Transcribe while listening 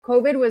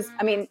COVID was,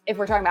 I mean, if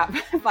we're talking about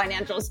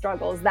financial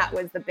struggles, that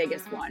was the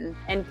biggest one,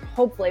 and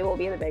hopefully will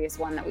be the biggest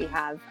one that we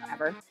have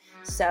ever.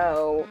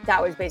 So that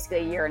was basically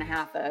a year and a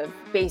half of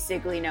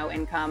basically no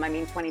income. I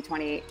mean,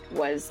 2020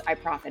 I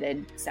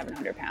profited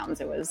 700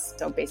 pounds. It was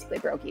so basically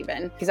broke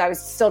even because I was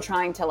still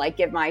trying to like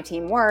give my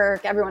team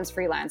work. Everyone's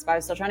freelance, but I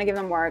was still trying to give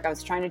them work. I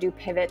was trying to do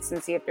pivots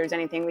and see if there's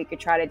anything we could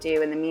try to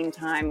do in the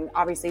meantime.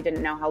 Obviously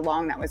didn't know how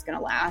long that was going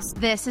to last.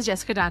 This is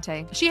Jessica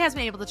Dante. She has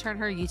been able to turn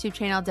her YouTube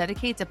channel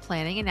dedicated to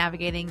planning and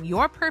navigating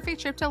your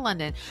perfect trip to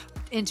London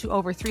into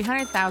over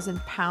 300,000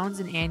 pounds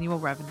in annual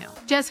revenue.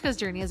 Jessica's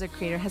journey as a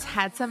creator has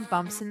had some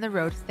bumps in the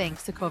road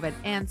thanks to COVID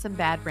and some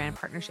bad brand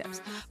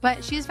partnerships,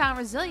 but she's found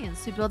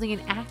resilience through building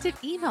an active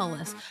email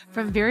list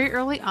from very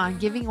early on,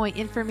 giving away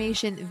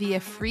information via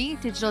free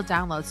digital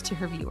downloads to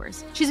her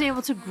viewers. She's been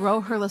able to grow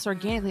her list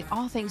organically,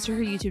 all thanks to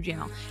her YouTube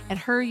channel, and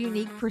her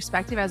unique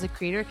perspective as a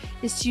creator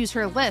is to use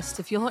her list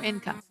to fuel her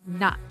income,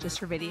 not just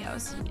her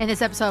videos. In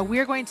this episode,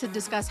 we're going to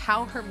discuss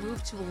how her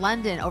move to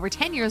London over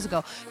 10 years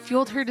ago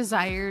fueled her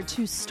desire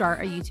to start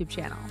a YouTube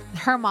channel,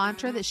 her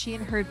mantra that she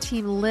and her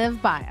team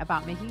live by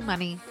about making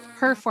money,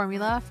 her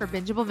formula for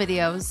bingeable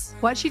videos,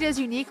 what she does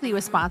uniquely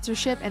with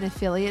sponsorship and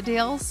affiliate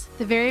deals,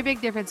 the very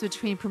big difference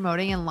between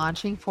promoting and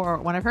launching for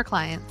one of her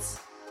clients,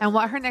 and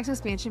what her next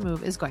expansion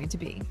move is going to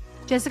be.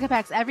 Jessica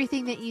packs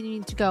everything that you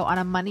need to go on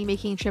a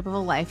money-making trip of a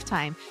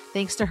lifetime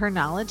thanks to her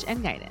knowledge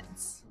and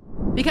guidance.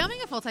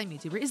 Becoming a full-time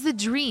YouTuber is the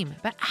dream,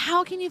 but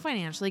how can you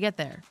financially get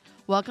there?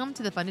 Welcome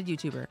to The Funded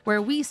YouTuber,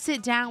 where we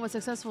sit down with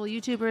successful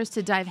YouTubers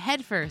to dive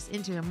headfirst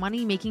into the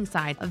money-making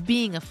side of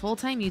being a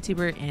full-time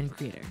YouTuber and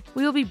creator.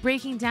 We will be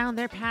breaking down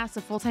their paths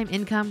to full-time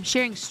income,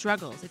 sharing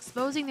struggles,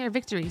 exposing their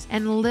victories,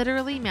 and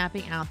literally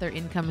mapping out their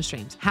income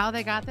streams, how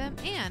they got them,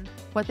 and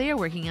what they are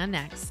working on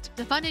next.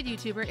 The Funded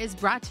YouTuber is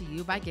brought to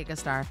you by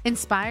Gigastar.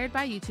 Inspired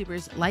by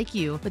YouTubers like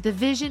you with the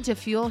vision to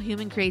fuel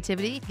human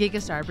creativity,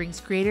 Gigastar brings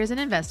creators and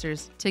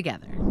investors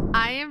together.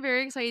 I am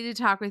very excited to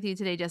talk with you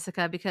today,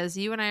 Jessica, because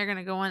you and I are going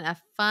to go on a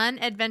fun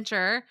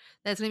adventure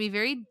that's going to be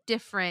very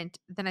different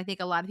than I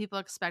think a lot of people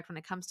expect when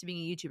it comes to being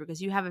a YouTuber,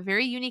 because you have a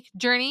very unique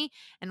journey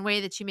and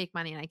way that you make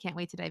money, and I can't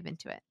wait to dive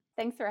into it.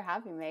 Thanks for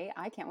having me.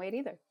 I can't wait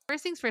either.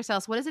 First things first,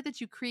 what is it that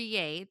you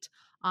create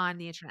on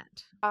the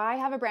internet? I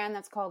have a brand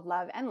that's called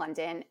Love and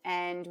London,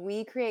 and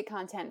we create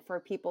content for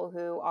people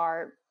who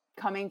are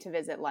coming to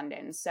visit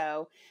London.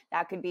 So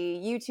that could be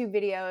YouTube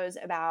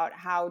videos about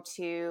how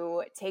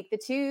to take the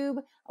tube,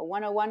 a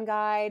 101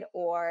 guide,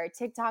 or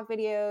TikTok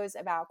videos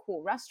about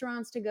cool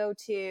restaurants to go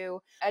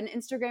to, an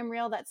Instagram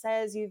reel that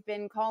says you've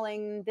been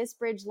calling this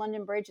bridge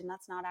London Bridge and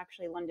that's not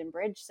actually London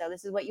Bridge. So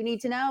this is what you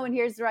need to know and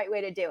here's the right way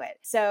to do it.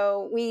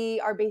 So we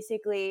are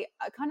basically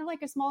kind of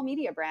like a small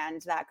media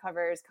brand that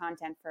covers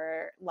content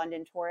for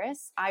London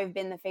tourists. I've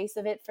been the face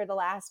of it for the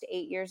last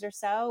 8 years or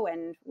so,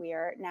 and we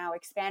are now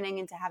expanding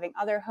into having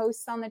other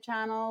hosts on the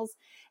channels.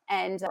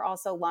 And we're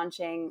also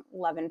launching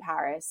Love in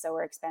Paris. So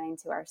we're expanding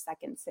to our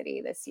second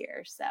city this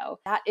year. So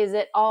that is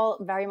it all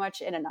very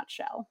much in a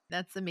nutshell.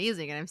 That's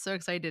amazing. And I'm so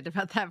excited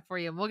about that for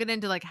you. And we'll get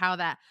into like how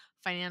that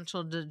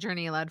financial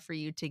journey allowed for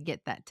you to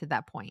get that to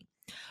that point.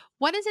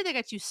 What is it that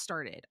got you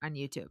started on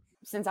YouTube?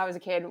 Since I was a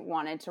kid,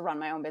 wanted to run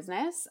my own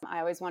business. I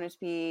always wanted to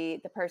be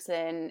the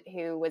person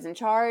who was in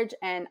charge.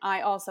 And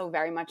I also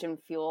very much am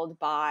fueled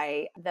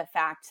by the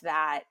fact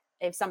that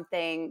if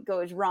something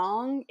goes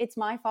wrong, it's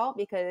my fault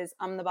because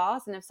I'm the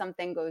boss. And if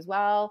something goes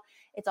well,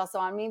 it's also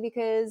on me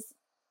because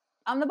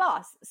I'm the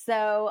boss.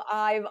 So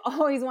I've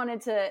always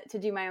wanted to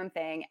do my own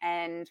thing.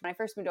 And when I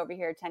first moved over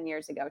here 10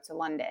 years ago to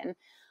London,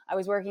 I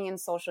was working in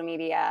social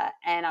media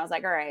and I was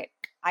like, all right,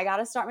 I got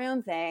to start my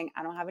own thing.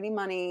 I don't have any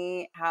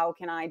money. How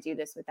can I do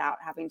this without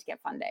having to get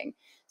funding?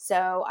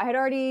 So I had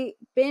already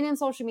been in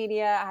social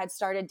media. I had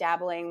started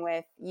dabbling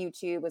with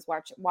YouTube, was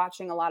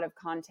watching a lot of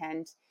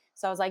content.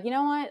 So I was like, you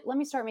know what? Let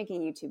me start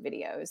making YouTube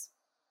videos.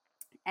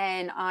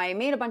 And I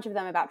made a bunch of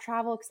them about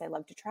travel because I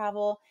love to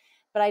travel.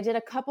 But I did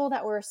a couple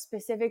that were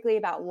specifically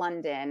about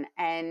London.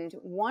 And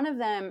one of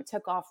them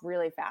took off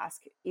really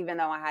fast, even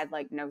though I had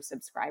like no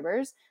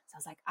subscribers. So I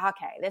was like,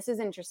 okay, this is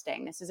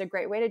interesting. This is a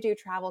great way to do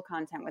travel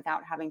content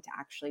without having to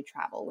actually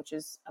travel, which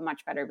is a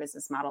much better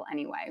business model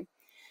anyway.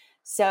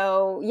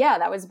 So yeah,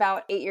 that was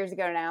about 8 years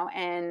ago now.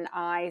 And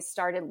I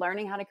started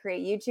learning how to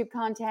create YouTube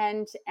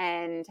content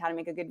and how to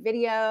make a good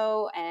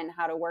video and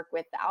how to work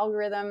with the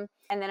algorithm.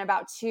 And then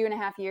about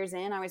 2.5 years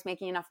in, I was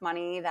making enough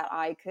money that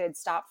I could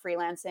stop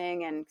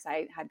freelancing, and because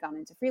I had gone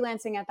into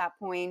freelancing at that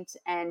point,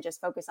 and just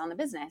focus on the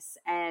business.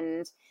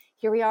 And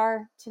here we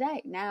are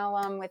today.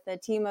 Now with a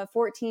team of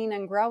 14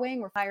 and growing.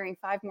 We're hiring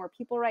 5 more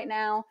people right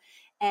now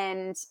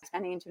and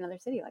expanding into another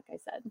city, like I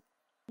said.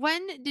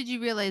 When did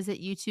you realize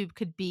that YouTube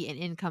could be an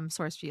income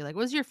source for you? Like,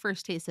 what was your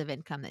first taste of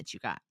income that you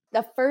got?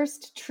 The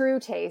first true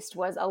taste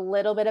was a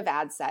little bit of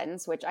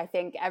AdSense, which I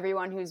think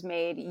everyone who's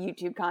made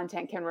YouTube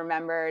content can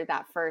remember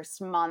that first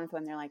month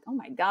when they're like, oh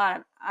my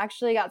God, I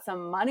actually got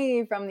some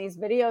money from these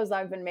videos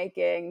I've been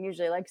making,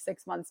 usually like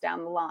 6 months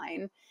down the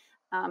line.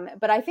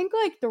 But I think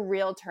like the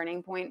real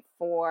turning point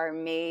for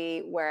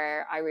me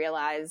where I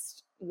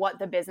realized what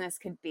the business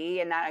could be,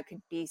 and that it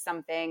could be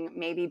something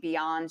maybe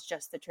beyond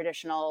just the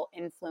traditional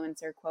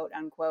influencer, quote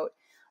unquote,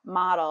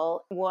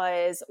 model,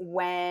 was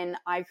when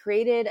I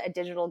created a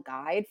digital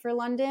guide for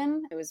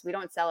London. We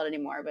don't sell it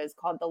anymore, but it's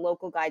called The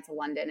Local Guide to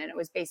London. And it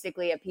was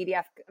basically a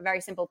PDF, a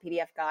very simple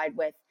PDF guide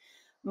with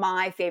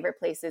my favorite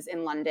places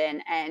in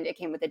London. And it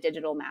came with a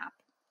digital map.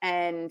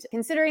 And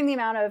considering the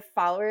amount of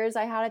followers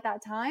I had at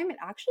that time, it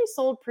actually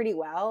sold pretty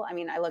well. I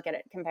mean, I look at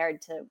it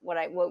compared to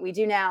what we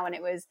do now, and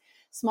it was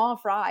small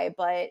fry,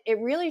 but it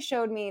really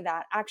showed me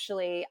that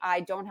actually I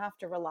don't have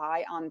to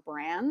rely on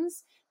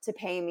brands to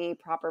pay me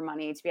proper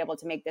money to be able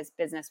to make this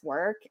business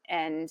work.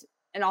 And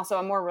also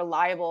a more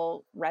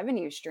reliable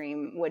revenue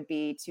stream would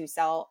be to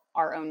sell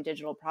our own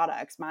digital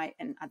products.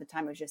 And at the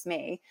time it was just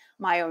me,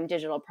 my own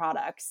digital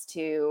products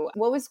to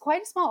what was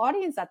quite a small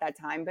audience at that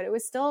time, but it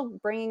was still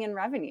bringing in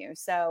revenue.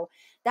 So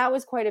that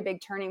was quite a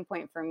big turning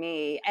point for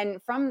me.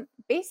 And from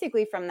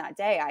that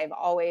day, I've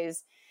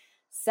always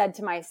said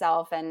to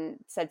myself and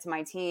said to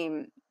my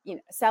team,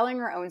 selling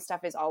our own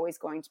stuff is always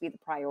going to be the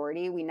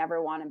priority. We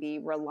never want to be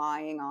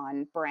relying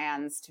on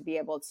brands to be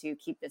able to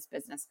keep this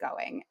business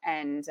going.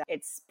 And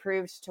it's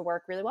proved to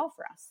work really well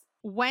for us.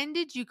 When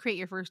did you create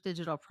your first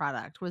digital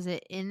product? Was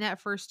it in that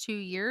first 2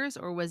 years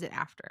or was it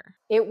after?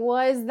 It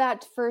was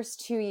that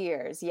first 2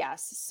 years,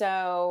 yes.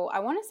 So I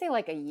want to say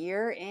like a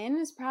year in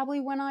is probably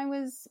when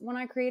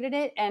I created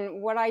it.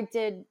 And what I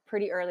did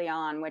pretty early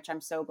on, which I'm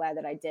so glad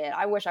that I did,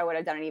 I wish I would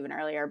have done it even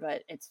earlier,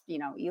 but it's,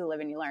 you live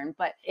and you learn,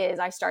 but is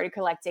I started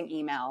collecting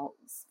emails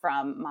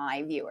from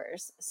my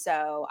viewers.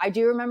 So I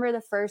do remember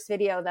the first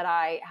video that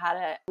I had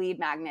a lead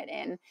magnet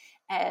in.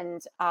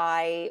 And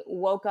I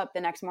woke up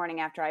the next morning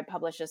after I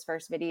published this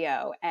first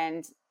video,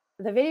 and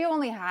the video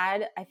only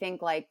had, I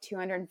think, like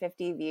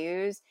 250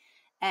 views.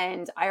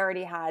 And I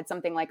already had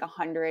something like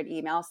 100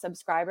 email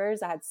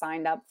subscribers that had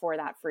signed up for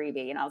that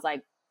freebie. And I was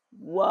like,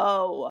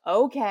 whoa,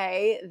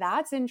 okay,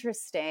 that's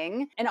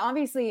interesting. And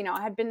obviously,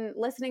 I had been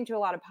listening to a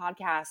lot of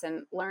podcasts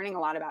and learning a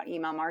lot about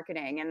email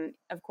marketing. And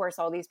of course,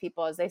 all these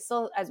people, as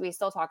we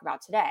still talk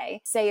about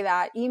today, say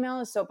that email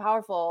is so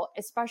powerful,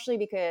 especially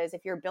because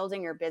if you're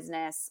building your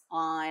business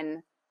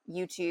on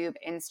YouTube,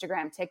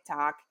 Instagram,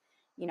 TikTok,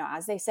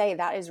 as they say,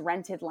 that is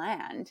rented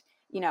land.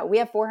 We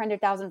have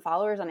 400,000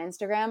 followers on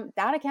Instagram.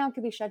 That account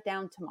could be shut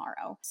down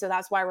tomorrow. So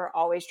that's why we're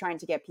always trying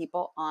to get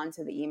people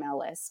onto the email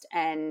list.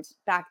 And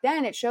back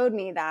then it showed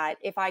me that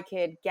if I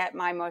could get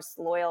my most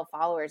loyal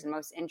followers and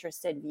most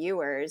interested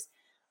viewers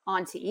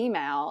onto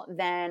email,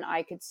 then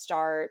I could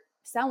start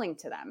selling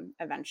to them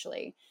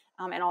eventually,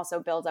 and also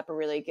build up a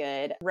really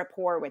good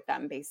rapport with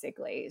them,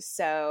 basically.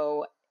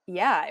 So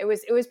yeah, it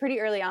was pretty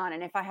early on.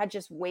 And if I had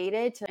just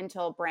waited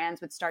until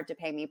brands would start to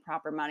pay me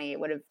proper money, it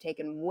would have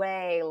taken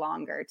way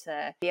longer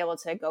to be able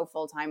to go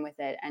full time with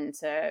it and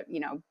to,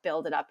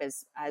 build it up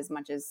as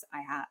much as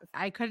I have.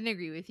 I couldn't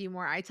agree with you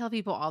more. I tell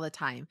people all the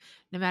time,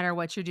 no matter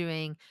what you're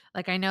doing,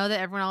 like I know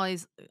that everyone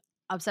always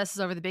obsesses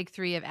over the big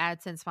three of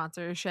AdSense,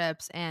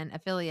 sponsorships, and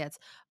affiliates.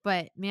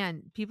 But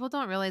man, people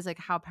don't realize like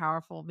how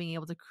powerful being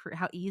able to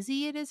how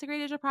easy it is to create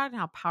a digital product and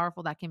how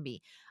powerful that can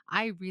be.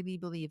 I really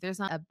believe there's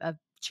not a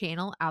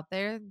channel out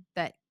there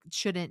that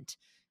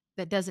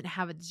doesn't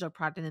have a digital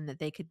product in them that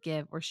they could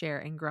give or share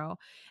and grow.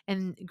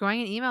 And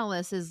growing an email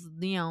list is,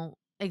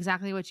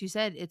 exactly what you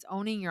said. It's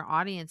owning your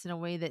audience in a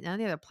way that none of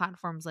the other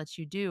platforms let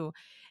you do.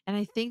 And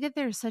I think that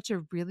there's such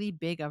a really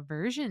big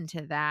aversion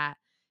to that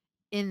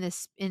in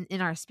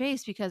our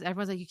space, because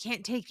everyone's like, you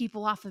can't take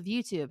people off of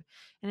YouTube.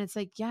 And it's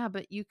like, yeah,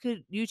 but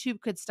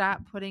YouTube could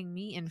stop putting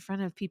me in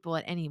front of people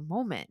at any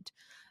moment.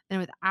 And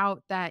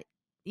without that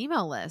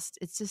email list,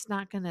 it's just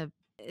not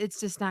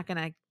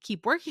gonna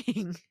keep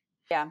working.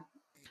 Yeah.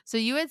 So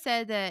you had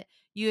said that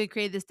you had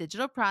created this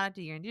digital product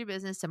a year into your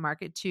business to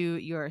market to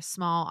your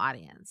small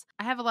audience.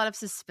 I have a lot of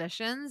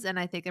suspicions, and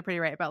I think they're pretty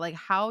right, about like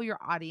how your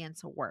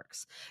audience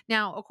works.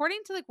 Now,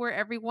 according to like where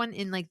everyone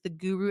in like the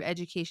guru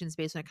education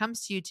space when it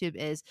comes to YouTube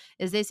is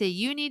they say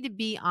you need to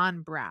be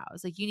on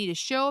browse. Like you need to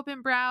show up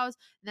and browse,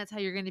 and that's how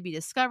you're going to be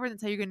discovered.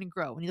 That's how you're going to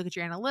grow. When you look at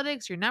your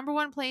analytics, your number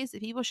one place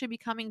that people should be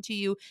coming to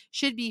you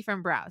should be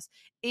from browse.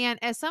 And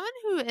as someone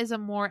who is a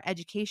more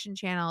education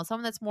channel,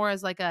 someone that's more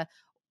as like a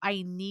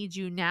I need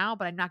you now,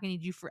 but I'm not going to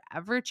need you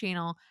forever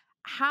channel,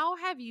 how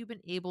have you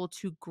been able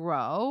to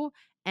grow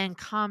and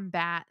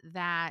combat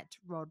that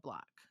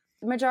roadblock?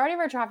 The majority of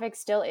our traffic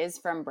still is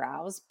from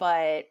browse,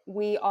 but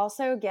we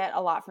also get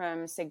a lot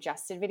from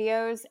suggested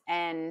videos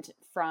and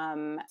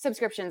from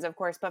subscriptions, of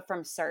course, but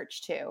from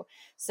search too.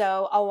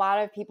 So a lot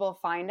of people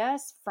find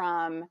us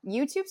from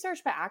YouTube search,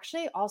 but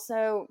actually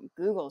also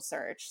Google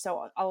search.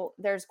 So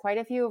there's quite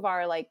a few of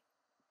our like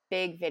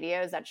big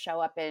videos that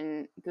show up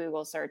in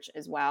Google search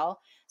as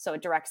well. So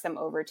it directs them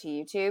over to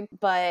YouTube.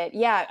 But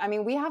yeah, I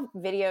mean, we have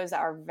videos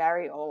that are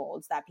very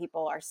old that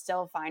people are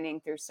still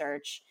finding through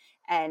search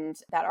and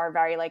that are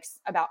very like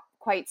about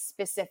quite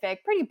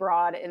specific, pretty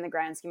broad in the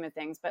grand scheme of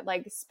things, but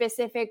like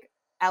specific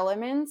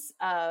elements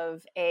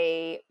of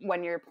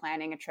when you're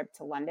planning a trip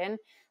to London.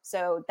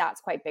 So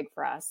that's quite big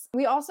for us.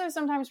 We also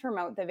sometimes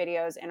promote the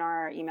videos in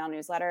our email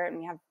newsletter, and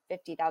we have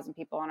 50,000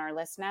 people on our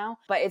list now,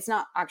 but it's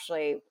not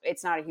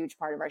a huge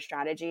part of our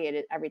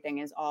strategy. Everything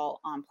is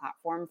all on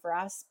platform for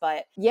us.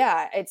 But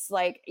yeah, it's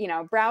like,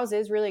 browse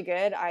is really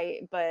good.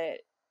 But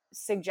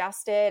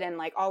suggested and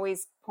like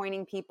always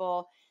pointing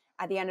people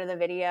at the end of the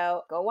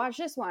video, go watch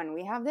this one.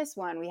 We have this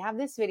one. We have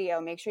this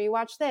video. Make sure you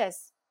watch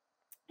this.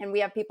 And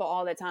we have people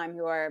all the time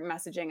who are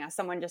messaging us.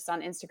 Someone just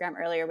on Instagram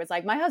earlier was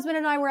like, my husband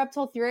and I were up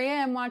till 3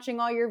 a.m. watching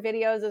all your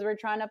videos as we're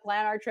trying to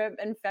plan our trip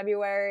in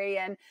February.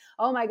 And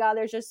oh my God,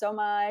 there's just so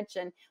much.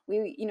 And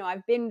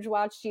I've binge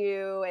watched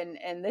you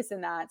and this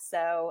and that.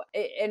 So,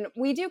 and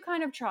we do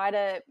kind of try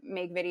to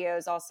make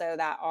videos also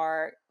that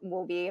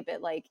will be a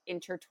bit like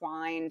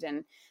intertwined.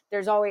 And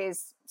there's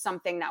always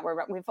something that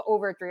we've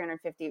over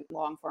 350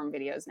 long form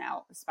videos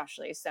now,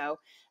 especially. So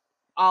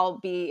I'll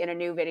be in a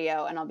new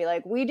video and I'll be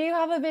like, we do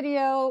have a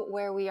video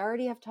where we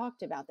already have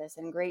talked about this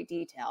in great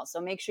detail.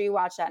 So make sure you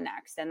watch that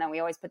next. And then we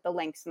always put the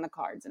links in the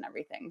cards and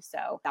everything.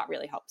 So that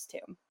really helps too.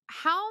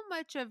 How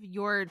much of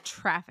your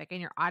traffic and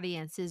your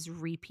audience is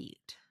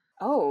repeat?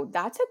 Oh,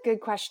 that's a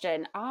good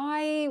question.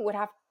 I would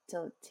have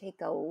to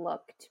take a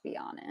look, to be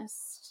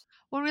honest.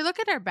 When we look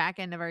at our back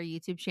end of our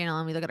YouTube channel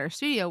and we look at our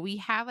studio, we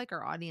have like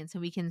our audience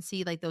and we can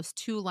see like those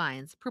two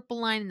lines,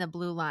 purple line and the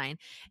blue line.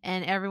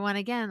 And everyone,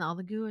 again, all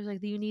the gurus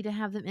like you need to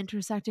have them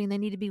intersecting. They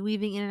need to be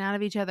weaving in and out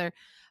of each other.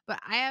 But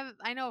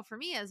I know for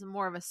me as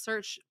more of a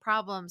search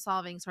problem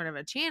solving sort of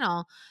a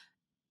channel,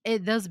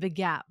 there's a big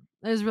gap.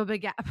 There's a real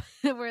big gap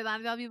where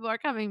not a lot of people are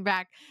coming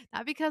back,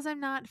 not because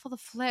I'm not full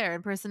of flair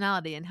and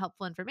personality and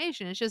helpful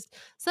information. It's just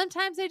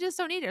sometimes they just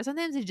don't need it. Or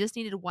sometimes they just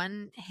needed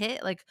one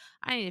hit. Like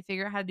I need to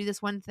figure out how to do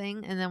this one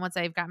thing. And then once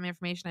I've got my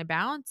information, I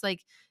bounce.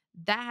 Like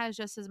that has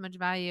just as much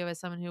value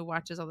as someone who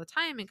watches all the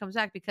time and comes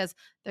back because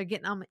they're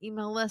getting on my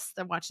email list,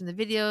 they're watching the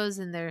videos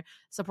and they're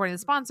supporting the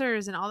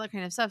sponsors and all that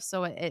kind of stuff.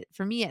 So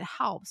for me, it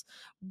helps.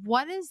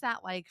 What is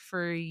that like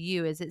for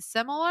you? Is it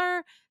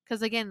similar?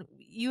 Because again,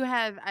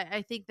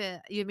 I think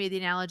that you made the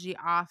analogy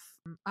off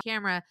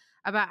camera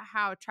about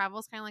how travel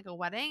is kind of like a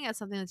wedding. It's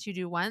something that you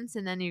do once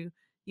and then you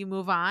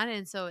move on.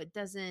 And so it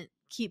doesn't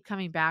keep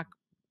coming back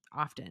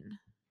often.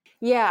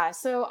 Yeah.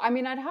 So, I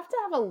mean, I'd have to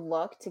have a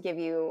look to give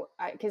you,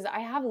 because I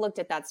have looked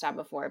at that stat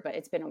before, but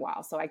it's been a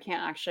while. So I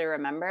can't actually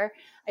remember.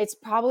 It's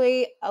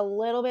probably a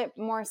little bit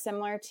more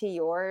similar to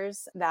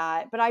yours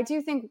but I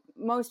do think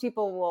most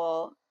people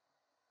will,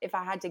 if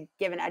I had to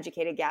give an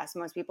educated guess,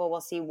 most people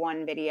will see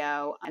one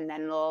video and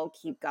then they'll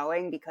keep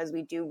going because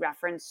we do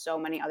reference so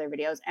many other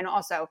videos. And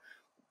also,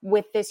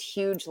 with this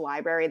huge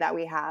library that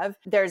we have,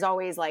 there's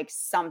always like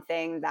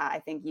something that I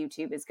think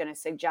YouTube is going to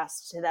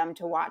suggest to them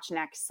to watch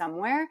next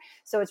somewhere.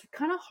 So it's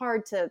kind of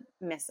hard to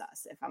miss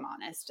us, if I'm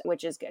honest,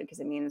 which is good because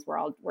it means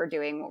we're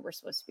doing what we're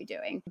supposed to be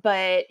doing.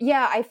 But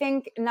yeah, I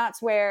think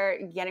that's where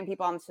getting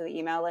people onto the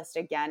email list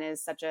again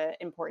is such an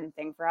important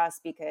thing for us,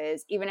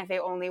 because even if they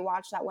only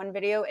watch that one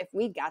video, if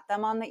we get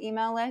them on the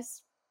email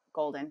list,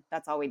 golden.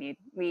 That's all we need.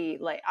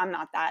 I'm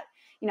not that,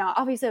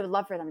 obviously I would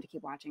love for them to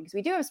keep watching because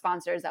we do have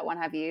sponsors that want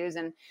to have views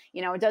and,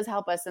 it does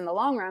help us in the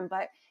long run,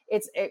 but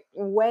it's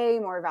way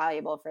more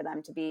valuable for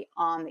them to be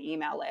on the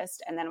email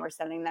list. And then we're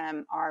sending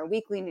them our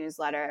weekly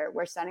newsletter.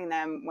 We're sending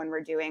them when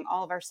we're doing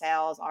all of our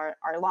sales, our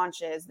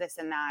launches, this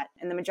and that.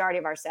 And the majority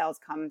of our sales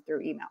come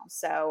through email.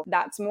 So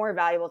that's more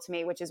valuable to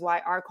me, which is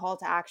why our call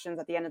to actions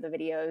at the end of the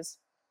videos,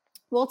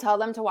 we'll tell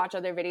them to watch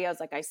other videos,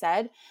 like I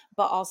said,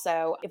 but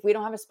also if we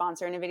don't have a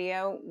sponsor in a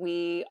video,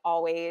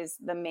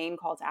 the main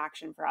call to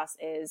action for us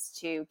is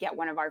to get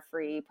one of our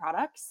free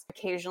products.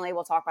 Occasionally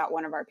we'll talk about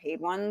one of our paid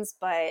ones,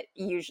 but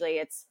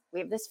usually we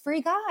have this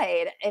free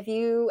guide. If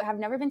you have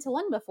never been to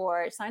London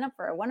before, sign up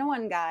for a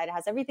 101 guide. It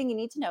has everything you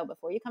need to know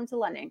before you come to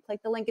London.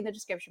 Click the link in the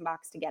description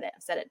box to get it.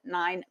 I've said it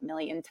 9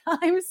 million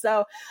times.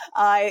 So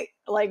I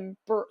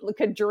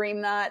could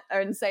dream that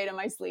and say it in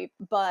my sleep,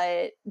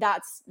 but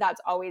that's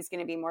always going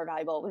to be more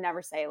valuable.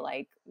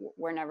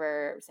 We're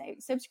never say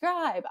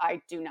subscribe.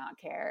 I do not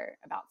care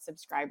about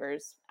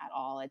subscribers at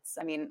all.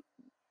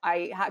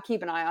 I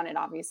keep an eye on it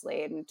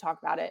obviously and talk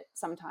about it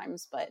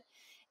sometimes, but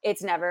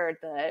it's never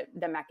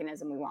the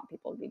mechanism we want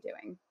people to be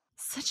doing.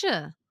 Such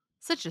a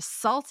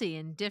salty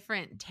and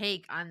different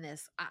take on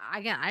this.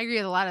 Again, I agree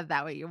with a lot of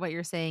that, what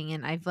you're saying,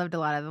 and I've loved a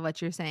lot of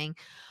what you're saying.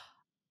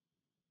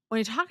 When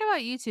you talk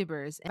about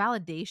YouTubers and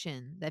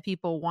validation that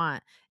people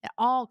want, it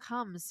all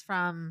comes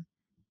from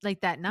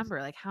like that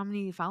number, like how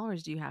many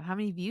followers do you have? How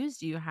many views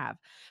do you have?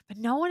 But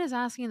no one is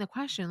asking the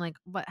question like,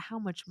 but how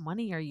much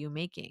money are you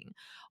making?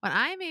 When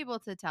I'm able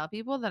to tell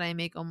people that I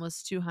make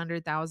almost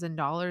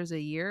 $200,000 a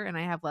year and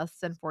I have less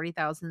than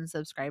 40,000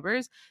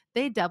 subscribers,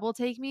 they double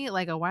take me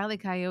like a Wile E.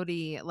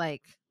 Coyote,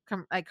 like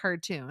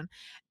cartoon.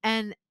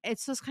 And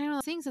it's those kind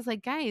of things. It's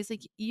like, guys,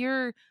 like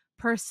your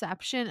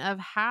perception of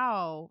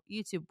how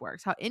YouTube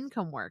works, how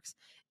income works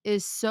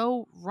is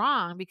so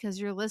wrong because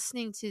you're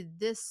listening to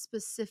this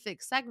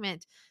specific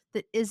segment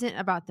that isn't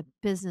about the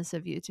business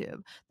of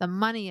YouTube, the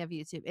money of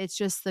YouTube. It's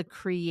just the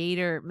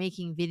creator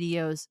making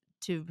videos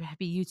to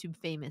be YouTube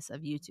famous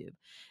of YouTube.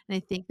 And I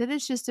think that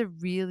it's just a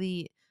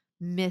really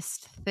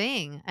missed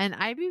thing. And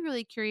I'd be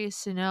really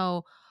curious to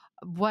know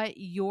what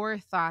your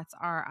thoughts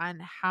are on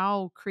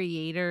how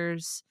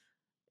creators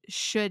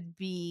should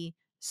be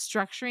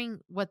structuring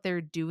what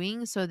they're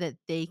doing so that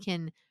they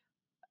can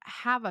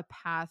have a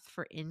path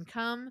for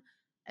income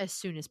as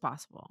soon as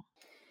possible.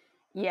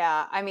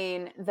 Yeah, I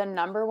mean, the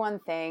number one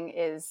thing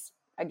is,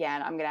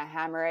 again, I'm going to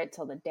hammer it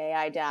till the day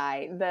I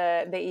die.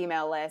 The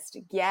email list.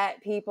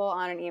 Get people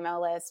on an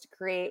email list.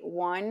 Create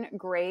one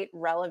great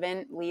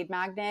relevant lead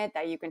magnet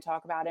that you can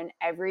talk about in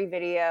every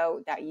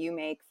video that you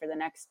make for the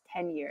next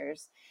 10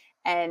 years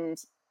and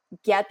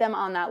get them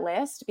on that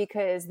list,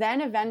 because then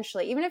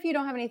eventually, even if you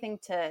don't have anything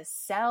to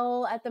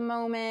sell at the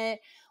moment,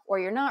 or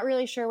you're not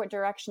really sure what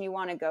direction you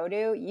want to go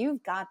to,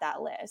 you've got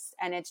that list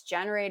and it's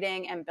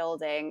generating and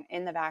building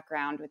in the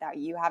background without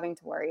you having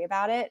to worry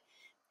about it.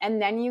 And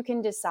then you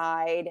can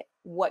decide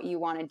what you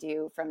want to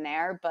do from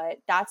there. But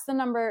that's the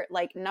number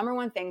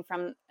one thing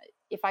from,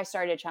 if I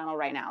started a channel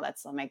right now,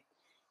 that's like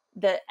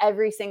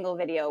every single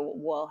video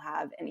will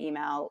have an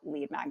email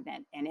lead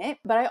magnet in it.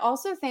 But I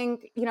also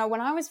think,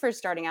 when I was first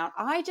starting out,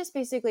 I just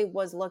basically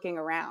was looking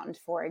around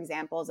for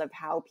examples of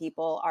how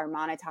people are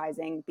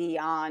monetizing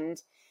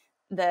beyond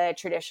the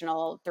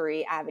traditional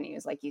 3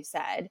 avenues, like you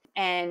said.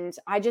 And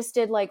I just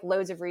did like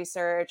loads of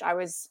research. I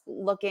was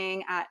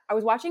watching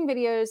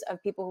videos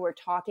of people who were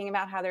talking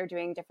about how they're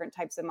doing different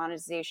types of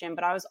monetization,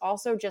 but I was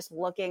also just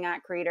looking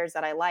at creators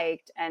that I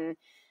liked and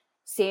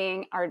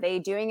seeing, are they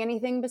doing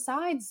anything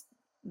besides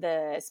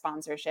the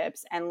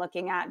sponsorships, and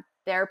looking at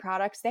their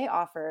products they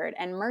offered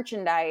and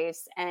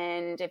merchandise,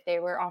 and if they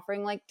were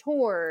offering like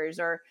tours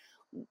or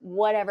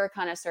whatever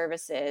kind of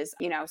services,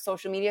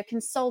 social media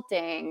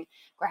consulting,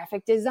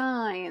 graphic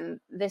design,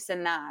 this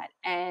and that.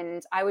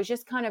 And I was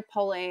just kind of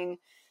pulling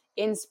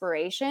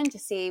inspiration to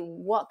see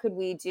what could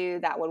we do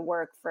that would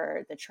work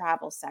for the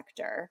travel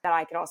sector that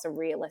I could also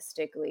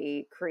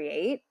realistically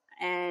create.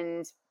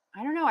 And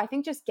I don't know, I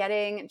think just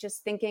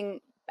thinking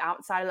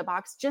outside of the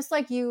box, just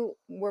like you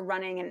were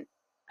running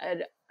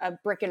a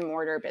brick and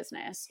mortar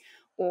business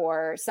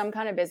or some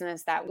kind of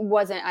business that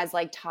wasn't as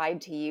like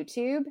tied to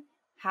YouTube.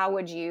 How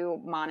would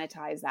you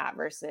monetize that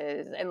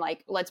versus, and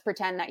like, let's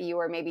pretend that you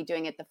were maybe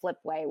doing it the flip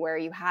way, where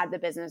you had the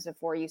business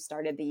before you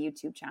started the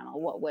YouTube channel.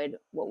 What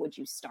would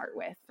you start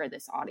with for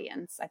this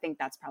audience? I think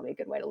that's probably a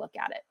good way to look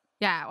at it.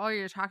 Yeah, while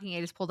you're talking, I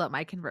just pulled up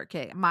my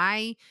ConvertKit.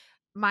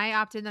 My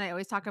opt-in that I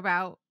always talk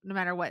about, no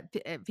matter what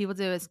people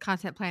do, is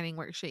content planning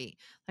worksheet.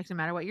 Like, no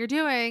matter what you're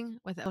doing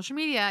with social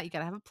media, you got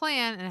to have a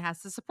plan, and it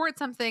has to support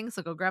something.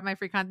 So go grab my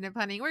free content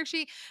planning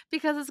worksheet,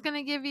 because it's going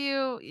to give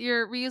you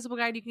your reusable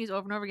guide you can use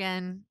over and over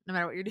again, no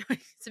matter what you're doing,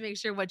 to make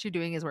sure what you're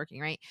doing is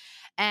working, right?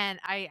 And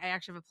I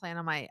actually have a plan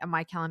on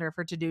my calendar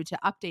to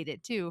update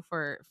it too,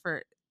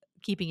 for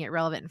keeping it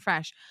relevant and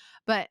fresh.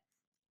 But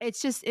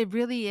it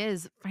really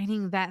is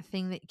finding that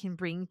thing that can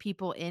bring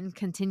people in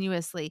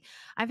continuously.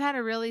 I've had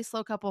a really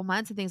slow couple of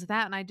months and things like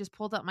that. And I just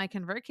pulled up my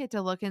ConvertKit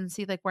to look and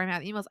see like where I'm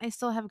at emails. I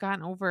still have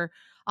gotten over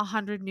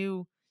 100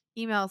 new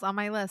emails on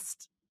my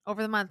list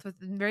over the month with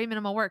very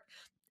minimal work.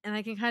 And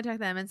I can contact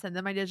them and send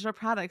them my digital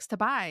products to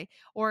buy,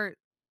 or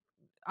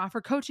offer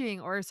coaching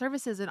or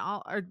services, and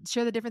all, or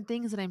share the different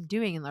things that I'm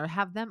doing, and or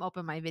have them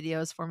open my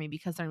videos for me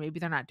because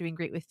they're not doing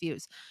great with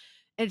views.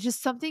 It's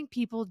just something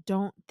people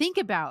don't think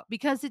about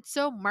because it's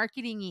so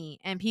marketing-y,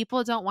 and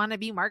people don't want to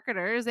be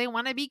marketers. They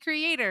want to be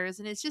creators.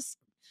 And it's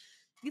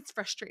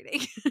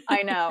frustrating.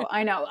 I know.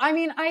 I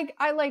mean,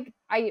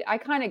 I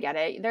kind of get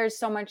it. There's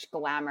so much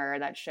glamour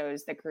that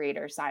shows the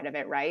creator side of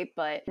it, right?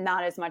 But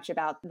not as much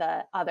about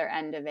the other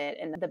end of it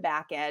and the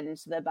back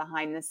end, the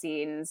behind the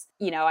scenes.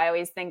 I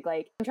always think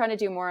like I'm trying to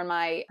do more on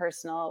my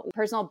personal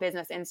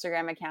business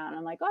Instagram account.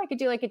 I'm like, oh, I could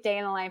do like a day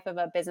in the life of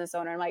a business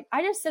owner. I'm like,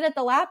 I just sit at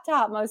the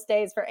laptop most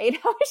days for 8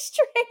 hours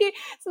straight.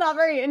 It's not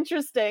very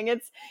interesting.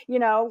 It's,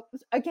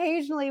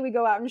 occasionally we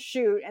go out and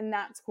shoot, and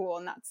that's cool.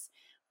 And that's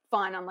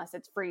fun, unless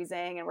it's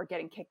freezing and we're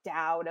getting kicked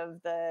out of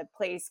the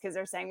place because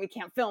they're saying we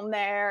can't film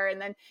there,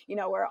 and then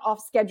we're off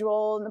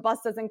schedule and the bus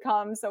doesn't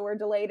come, so we're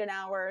delayed an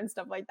hour and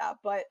stuff like that.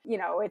 But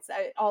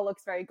it all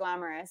looks very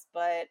glamorous.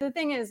 But the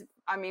thing is,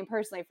 I mean,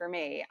 personally for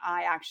me,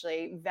 I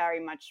actually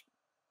very much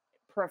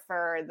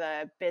prefer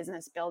the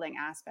business building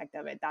aspect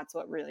of it. That's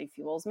what really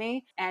fuels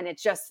me. And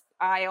it's just,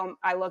 I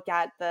look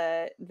at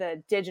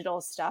the digital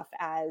stuff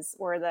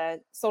or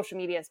the social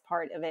media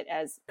part of it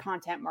as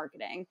content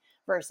marketing,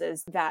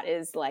 versus that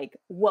is like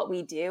what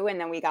we do, and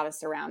then we got to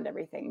surround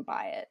everything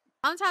by it.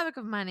 On the topic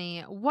of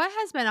money, what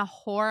has been a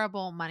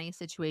horrible money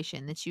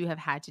situation that you have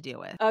had to deal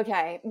with?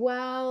 Okay.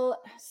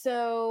 Well,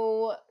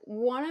 so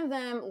one of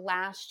them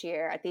last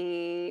year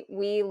we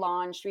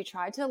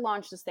tried to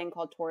launch this thing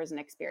called Tours and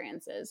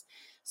Experiences.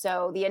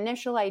 So the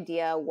initial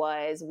idea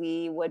was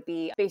we would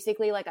be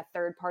basically like a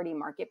third-party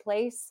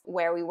marketplace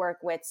where we work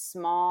with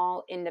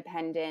small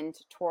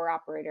independent tour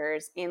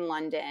operators in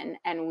London,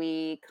 and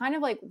we kind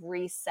of like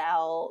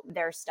resell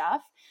their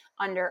stuff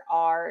under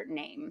our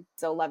name.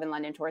 So Love in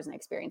London Tours and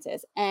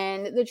Experiences.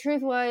 And the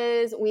truth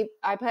was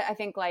I put, I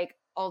think like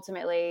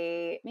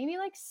ultimately maybe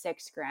like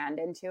 $6,000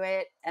 into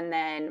it. And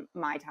then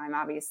my time,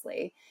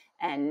 obviously,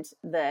 and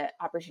the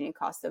opportunity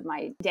cost of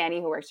my Danny,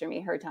 who works for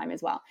me, her time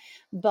as well.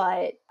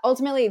 But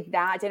ultimately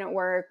that didn't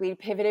work. We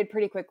pivoted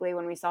pretty quickly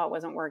when we saw it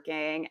wasn't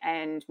working,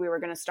 and we were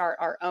going to start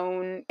our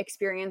own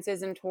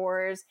experiences and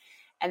tours.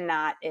 And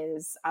that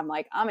is, I'm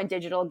like, I'm a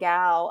digital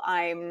gal.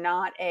 I'm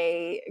not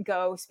a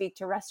go speak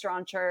to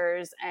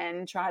restaurateurs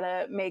and try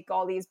to make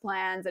all these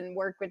plans and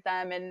work with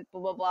them and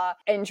blah, blah, blah,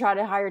 and try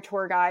to hire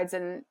tour guides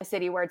in a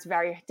city where it's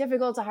very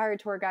difficult to hire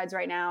tour guides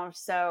right now.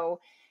 So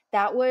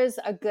that was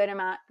a good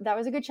amount. That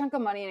was a good chunk of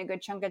money and a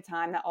good chunk of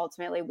time that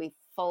ultimately we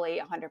fully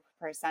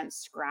 100%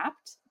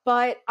 scrapped.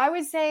 But I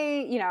would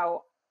say,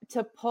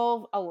 to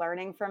pull a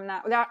learning from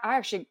that,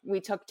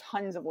 we took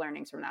tons of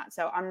learnings from that.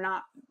 So I'm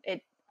not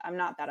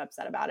that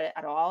upset about it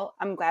at all.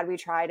 I'm glad we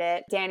tried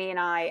it. Danny and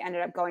I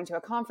ended up going to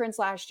a conference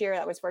last year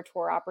that was for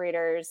tour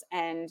operators.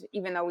 And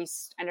even though we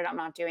ended up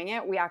not doing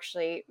it, we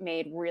actually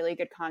made really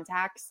good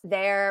contacts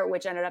there,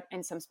 which ended up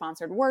in some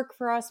sponsored work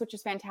for us, which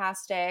is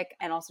fantastic.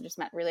 And also just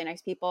met really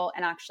nice people.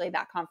 And actually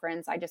that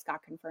conference, I just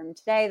got confirmed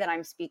today that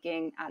I'm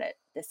speaking at it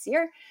this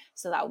year.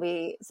 So that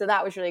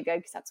was really good,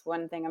 because that's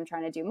one thing I'm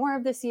trying to do more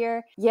of this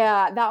year.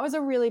 Yeah, that was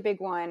a really big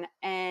one.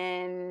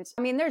 And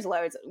I mean, there's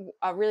loads.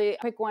 A really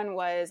quick one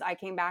was I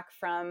came back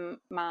from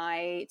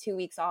my 2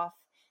 weeks off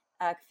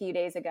a few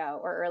days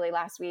ago, or early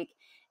last week,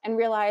 and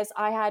realized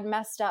I had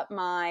messed up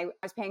I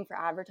was paying for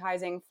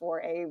advertising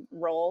for a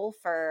role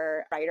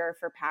for a writer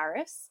for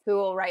Paris, who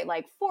will write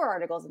like 4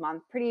 articles a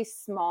month, pretty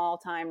small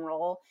time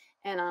role.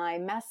 And I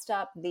messed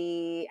up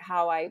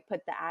how I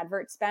put the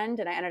advert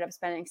spend, and I ended up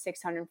spending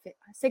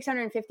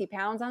 650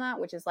 pounds on that,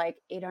 which is like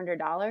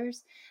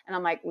 $800. And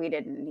I'm like, we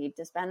didn't need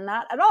to spend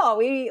that at all.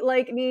 We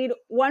like need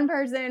one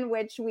person,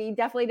 which we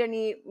definitely didn't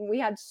need.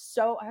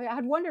 I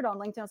had wondered on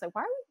LinkedIn, I was like,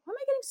 why am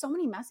I getting so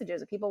many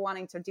messages of people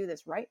wanting to do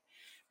this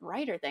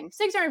writer thing?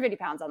 650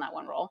 pounds on that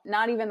one role.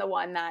 Not even the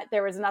one that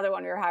there was another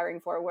one we were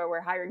hiring for where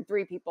we're hiring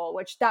 3 people,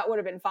 which that would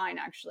have been fine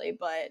actually.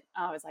 But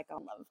I was like, oh,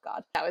 love of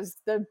God. That was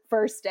the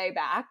first day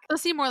back.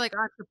 Those seem more like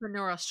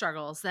entrepreneurial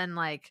struggles than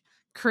like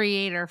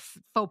creator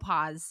faux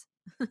pas.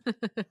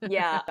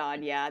 Yeah,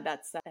 God, yeah,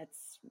 that's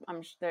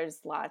I'm sure there's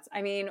lots.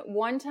 I mean,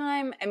 one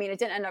time, it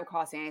didn't end up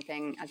costing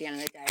anything at the end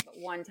of the day, but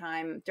one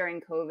time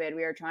during COVID,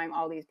 we were trying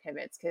all these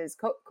pivots because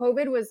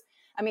COVID was,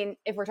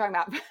 if we're talking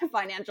about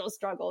financial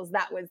struggles,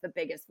 that was the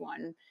biggest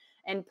one,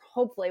 and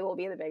hopefully will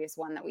be the biggest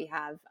one that we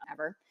have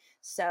ever.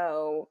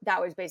 So that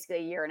was basically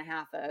a year and a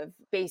half of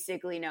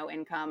basically no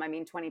income.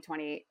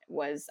 2020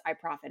 I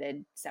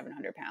profited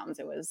 700 pounds.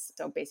 It was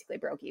so basically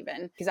broke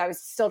even, because I was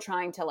still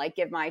trying to like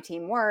give my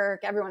team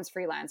work. Everyone's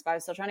freelance, but I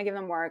was still trying to give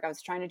them work. I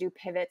was trying to do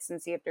pivots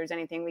and see if there's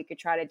anything we could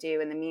try to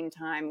do in the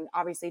meantime.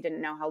 Obviously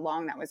didn't know how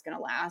long that was going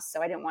to last.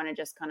 So I didn't want to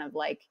just kind of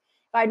like,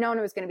 if I'd known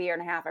it was going to be a year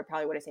and a half, I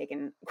probably would have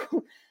taken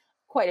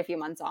quite a few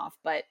months off.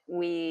 But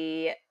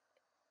we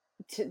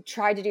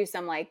tried to do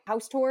some like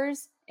house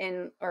tours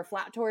or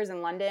flat tours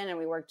in London. And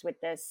we worked with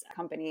this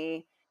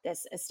company,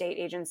 this estate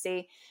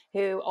agency,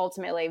 who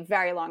ultimately,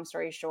 very long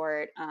story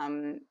short,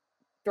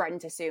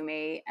 threatened to sue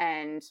me.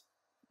 And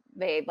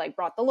they like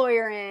brought the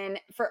lawyer in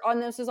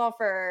this is all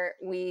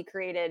we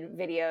created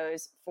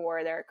videos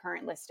for their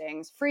current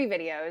listings, free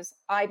videos.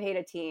 I paid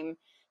a team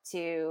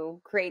to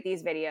create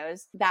these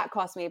videos. That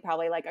cost me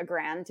probably like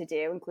 $1,000 to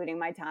do, including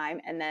my time.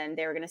 And then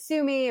they were going to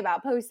sue me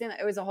about posting.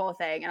 It was a whole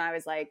thing. And I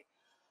was like,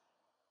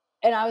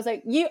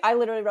 I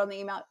literally wrote in the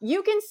email,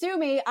 you can sue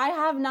me. I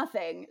have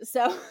nothing.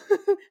 So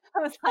I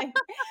was like,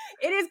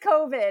 it is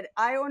COVID.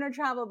 I own a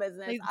travel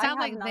business. It sounds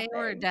like nothing. They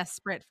were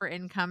desperate for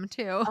income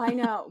too. I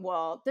know.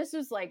 Well, this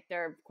was like,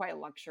 they're quite a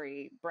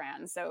luxury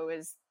brand. So it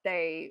was,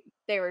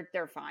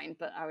 they're fine.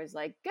 But I was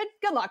like,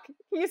 good luck.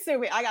 You sue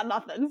me. I got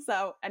nothing.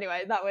 So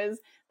anyway, that was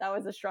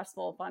a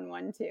stressful, fun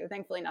one too.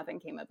 Thankfully nothing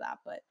came of that.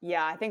 But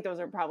yeah, I think those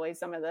are probably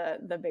some of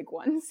the big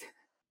ones.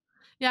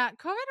 Yeah,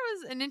 COVID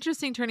was an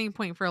interesting turning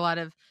point for a lot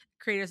of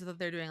creators that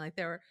they're doing. Like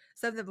there were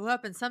some that blew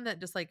up and some that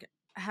just like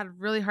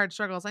had really hard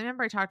struggles. I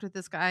remember I talked with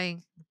this guy.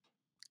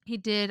 He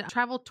did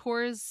travel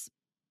tours.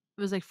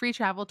 It was like free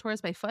travel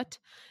tours by foot.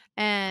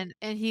 And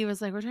he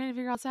was like, we're trying to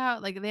figure this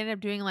out. Like they ended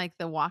up doing like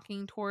the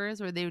walking tours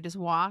where they would just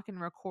walk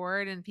and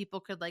record and people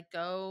could like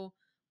go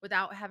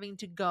without having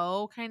to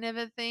go, kind of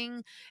a thing.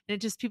 And it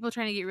just people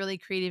trying to get really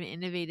creative and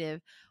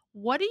innovative.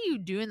 What do you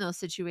do in those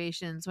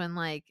situations when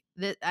like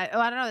that? I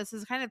don't know. This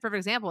is kind of a perfect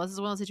example. This is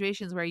one of those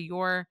situations where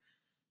your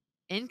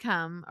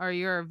income or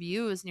your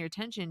views and your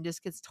attention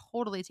just gets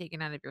totally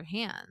taken out of your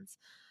hands.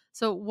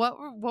 So what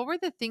were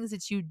the things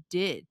that you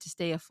did to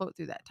stay afloat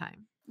through that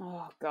time?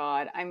 Oh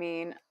God.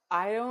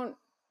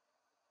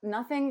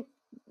 Nothing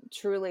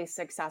truly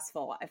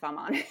successful, if I'm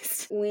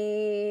honest.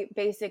 We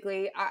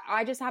basically,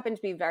 I just happened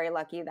to be very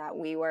lucky that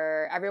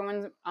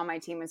everyone on my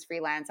team was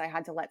freelance. I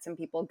had to let some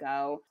people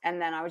go.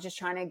 And then I was just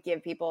trying to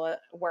give people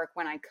work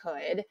when I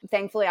could.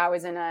 Thankfully, I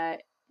was in a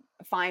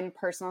fine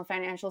personal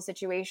financial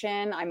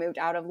situation. I moved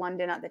out of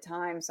London at the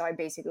time. So I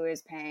basically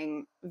was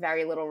paying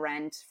very little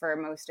rent for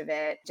most of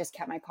it, just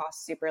kept my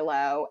costs super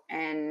low.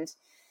 And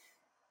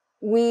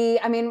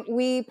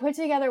we put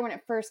together when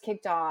it first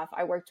kicked off.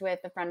 I worked with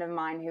a friend of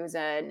mine who's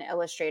an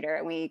illustrator,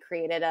 and we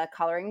created a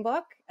coloring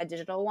book, a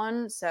digital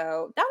one.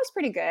 So that was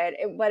pretty good.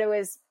 But it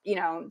was,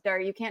 there,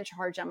 you can't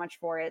charge that much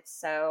for it.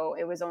 So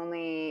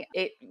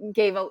it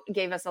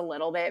gave us a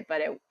little bit,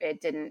 but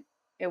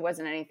it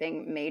wasn't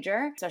anything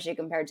major, especially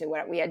compared to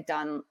what we had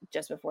done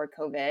just before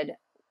COVID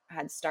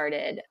had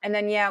started. And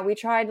then, yeah, we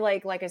tried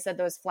like I said,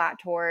 those flat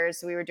tours.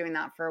 So we were doing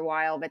that for a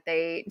while, but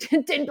they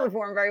didn't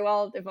perform very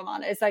well, if I'm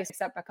honest,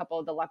 except a couple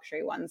of the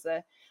luxury ones.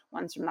 The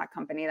ones from that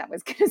company that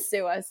was going to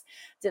sue us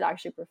did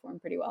actually perform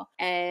pretty well.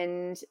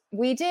 And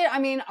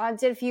I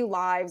did a few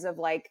lives of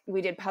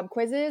we did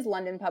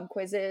London pub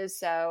quizzes.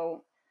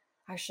 So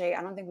actually,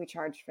 I don't think we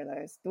charged for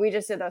those. We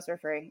just did those for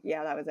free.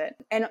 Yeah, that was it.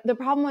 And the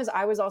problem was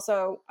I was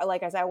also,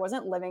 like I said, I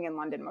wasn't living in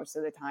London most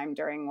of the time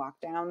during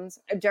lockdowns.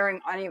 During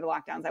any of the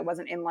lockdowns, I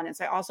wasn't in London.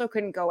 So I also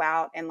couldn't go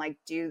out and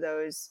do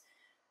those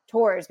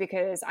tours,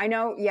 because I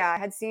know, I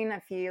had seen a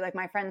few, like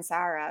my friend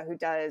Sarah, who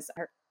does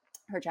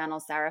her channel,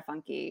 Sarah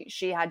Funky.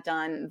 She had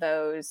done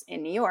those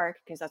in New York,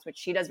 because that's what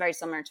she does, very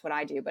similar to what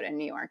I do, but in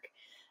New York.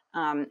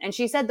 And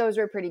she said those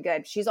were pretty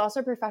good. She's also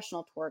a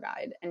professional tour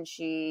guide, and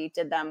she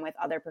did them with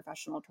other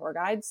professional tour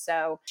guides.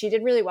 So she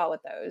did really well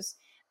with those.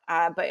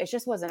 But it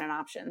just wasn't an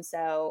option.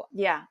 So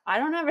yeah, I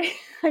don't have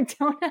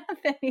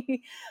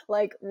any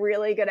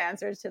really good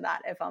answers to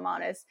that, if I'm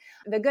honest.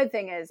 The good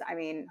thing is,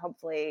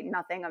 hopefully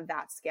nothing of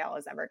that scale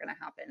is ever going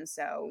to happen.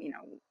 So,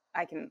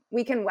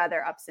 we can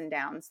weather ups and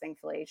downs.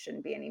 Thankfully,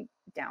 shouldn't be any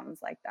downs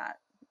like that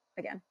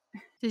again.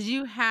 Did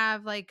you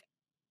have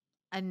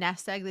a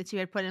nest egg that you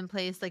had put in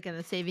place, in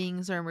a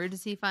savings or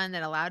emergency fund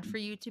that allowed for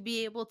you to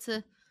be able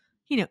to,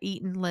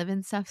 eat and live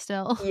and stuff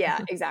still? Yeah,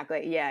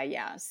 exactly.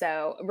 Yeah.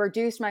 So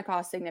reduced my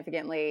cost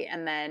significantly,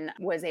 and then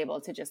was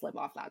able to just live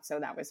off that. So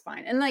that was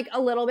fine. And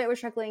a little bit was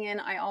trickling in.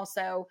 I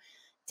also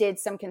did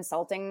some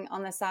consulting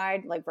on the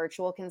side,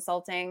 virtual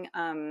consulting,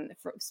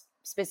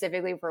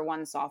 specifically for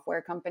one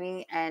software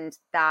company. And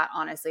that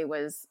honestly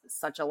was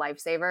such a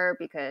lifesaver,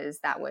 because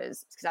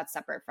that's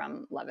separate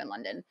from Love in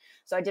London.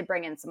 So I did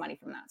bring in some money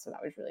from that. So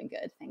that was really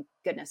good. Thank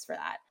goodness for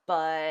that.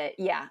 But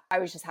yeah, I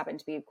was just happened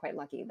to be quite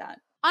lucky that.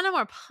 On a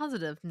more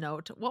positive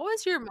note, what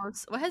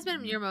has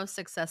been your most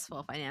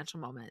successful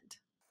financial moment?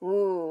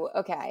 Ooh,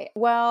 okay.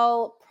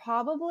 Well,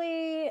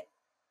 probably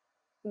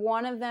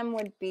one of them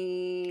would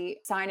be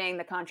signing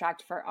the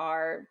contract for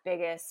our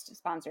biggest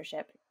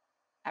sponsorship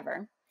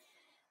ever.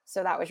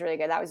 So that was really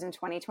good. That was in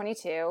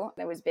 2022.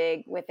 That was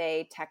big with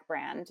a tech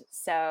brand.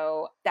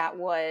 So that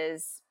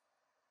was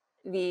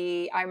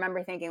I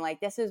remember thinking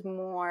this is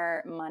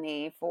more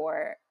money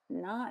for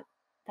not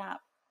that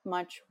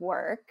much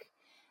work,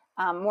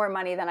 more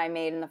money than I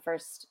made in the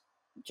first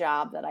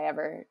job that I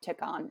ever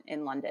took on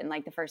in London,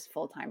 the first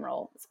full-time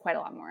role. It's quite a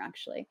lot more,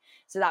 actually.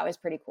 So that was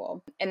pretty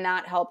cool. And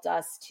that helped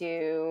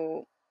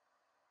it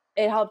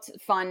helped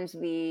fund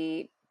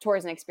the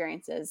tours and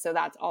experiences. So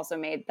that's also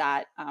made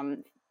that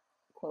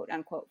quote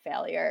unquote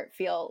failure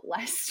feel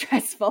less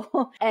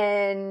stressful.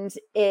 And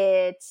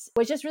it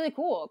was just really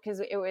cool, because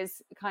it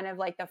was kind of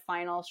the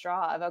final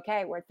straw of,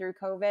 okay, we're through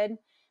COVID.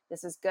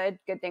 This is good.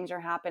 Good things are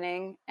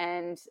happening,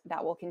 and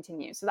that will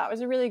continue. So that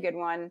was a really good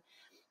one.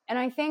 And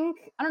I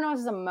don't know if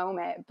this is a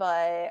moment,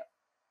 but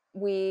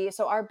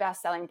our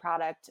best-selling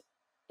product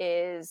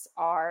is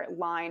our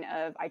line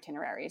of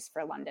itineraries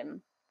for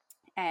London.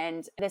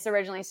 And this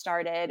originally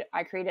started,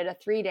 I created a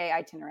 3-day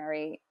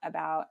itinerary I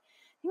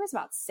think it was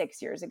about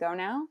 6 years ago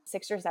now,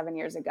 6 or 7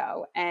 years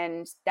ago.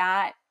 And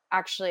that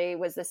actually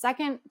was the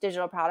second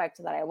digital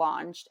product that I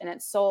launched, and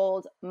it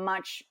sold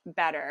much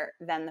better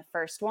than the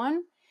first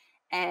one.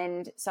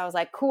 And so I was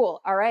like,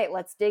 cool, all right,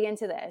 let's dig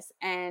into this.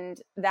 And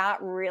that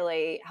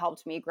really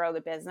helped me grow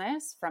the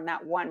business from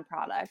that one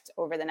product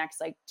over the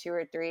next 2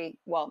 or 3,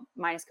 well,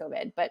 minus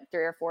COVID, but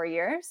 3 or 4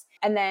 years.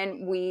 And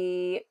then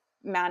we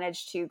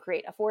managed to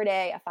create a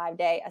 4-day, a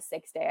 5-day, a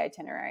 6-day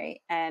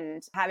itinerary.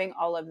 And having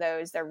all of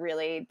those, they're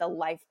really the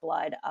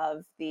lifeblood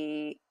of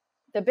the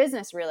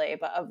business, really,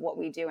 but of what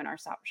we do in our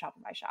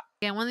Shopify shop.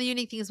 And one of the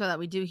unique things that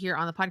we do here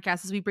on the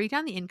podcast is we break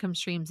down the income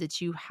streams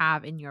that you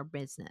have in your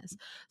business.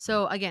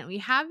 So again, we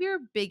have your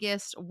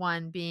biggest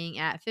one being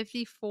at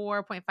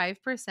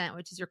 54.5%,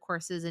 which is your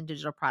courses and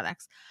digital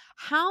products.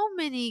 How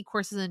many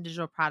courses and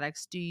digital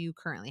products do you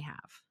currently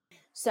have?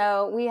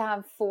 So we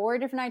have 4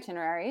 different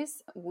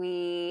itineraries.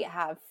 We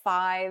have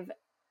 5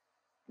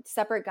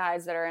 separate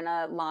guides that are in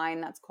a line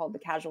that's called the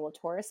Casual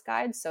Tourist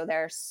Guide. So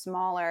they're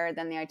smaller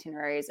than the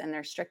itineraries, and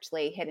they're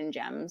strictly hidden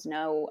gems.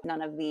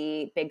 None of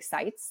the big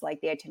sites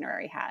like the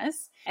itinerary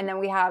has. And then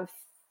we have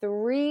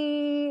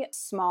 3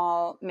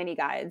 small mini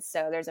guides.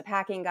 So there's a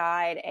packing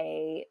guide,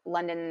 a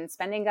London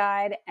spending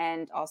guide,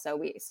 and also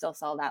we still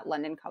sell that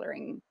London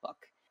coloring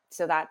book.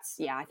 So that's,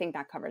 I think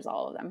that covers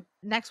all of them.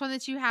 Next one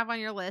that you have on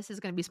your list is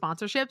going to be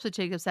sponsorships, which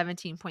takes up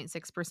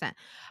 17.6%.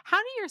 How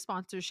do your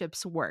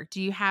sponsorships work?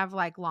 Do you have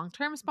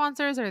long-term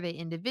sponsors? Are they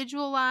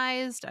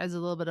individualized? Is it a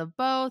little bit of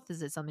both?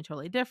 Is it something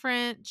totally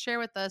different? Share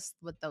with us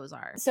what those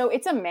are. So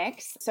it's a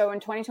mix. So in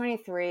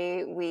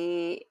 2023,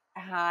 we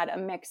had a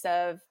mix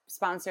of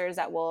sponsors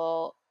that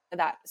will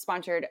that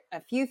sponsored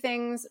a few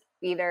things,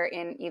 either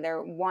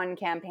one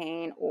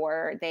campaign,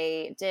 or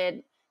they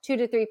did 2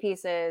 to 3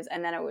 pieces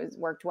and then it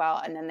worked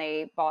well. And then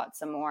they bought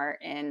some more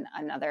in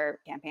another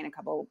campaign a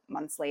couple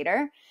months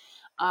later.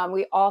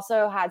 We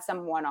also had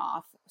some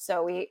one-off.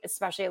 So we,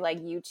 especially like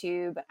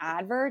YouTube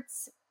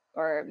adverts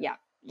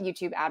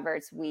YouTube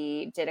adverts,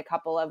 we did a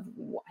couple of,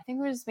 I think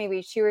it was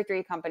maybe 2 or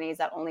 3 companies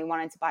that only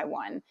wanted to buy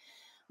one,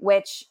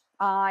 which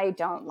I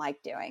don't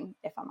like doing,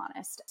 if I'm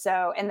honest.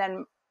 So, and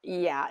then,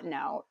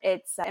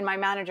 and my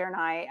manager and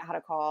I had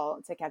a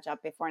call to catch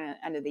up before the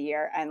end of the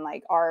year. And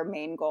like our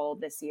main goal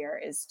this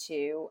year is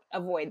to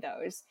avoid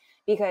those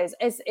because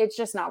it's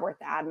just not worth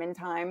the admin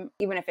time,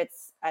 even if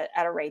it's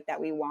at a rate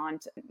that we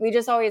want.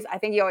 I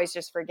think you always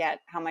just forget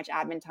how much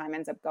admin time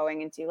ends up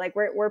going into, like,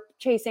 we're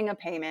chasing a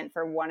payment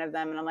for one of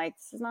them. And I'm like,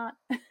 this is not,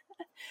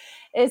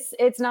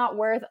 it's not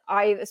worth,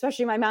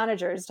 especially my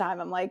manager's time.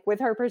 I'm like,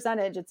 with her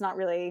percentage, it's not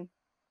really,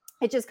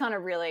 it just kind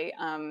of really,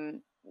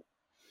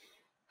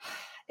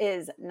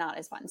 is not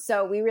as fun.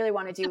 So we really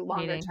want to do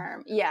longer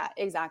term. Yeah,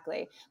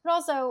 exactly. But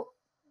also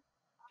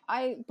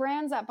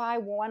brands that buy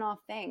one-off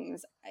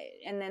things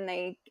and then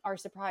they are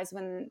surprised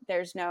when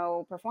there's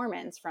no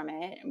performance from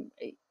it.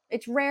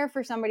 It's rare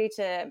for somebody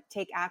to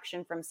take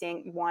action from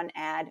seeing one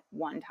ad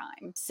one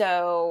time.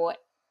 So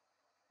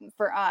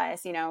for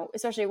us,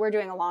 especially we're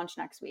doing a launch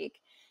next week.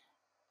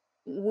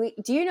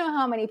 Do you know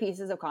how many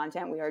pieces of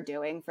content we are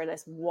doing for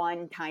this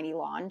one tiny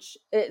launch?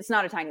 It's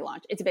not a tiny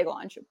launch, it's a big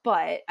launch.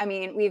 But I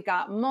mean, we've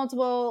got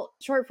multiple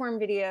short form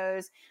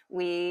videos.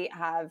 We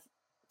have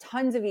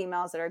tons of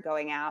emails that are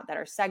going out that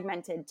are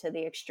segmented to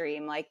the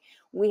extreme. Like,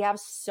 we have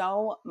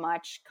so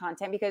much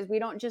content because we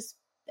don't just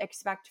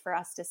expect for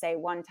us to say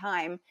one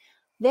time,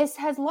 this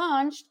has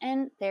launched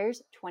and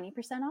there's 20%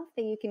 off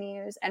that you can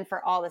use, and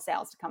for all the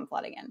sales to come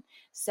flooding in.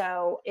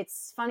 So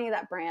it's funny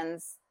that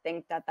brands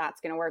think that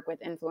that's going to work with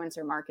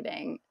influencer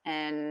marketing.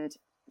 And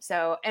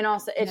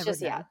also it's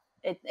just,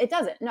 it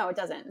doesn't. No, it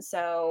doesn't.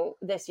 So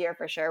this year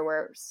for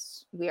sure,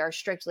 we are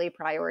strictly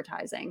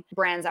prioritizing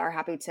brands that are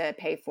happy to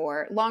pay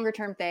for longer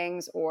term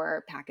things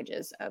or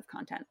packages of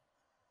content.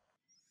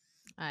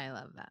 I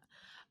love that.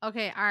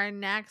 Okay, our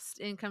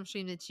next income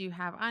stream that you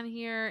have on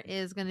here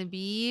is going to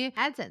be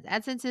AdSense.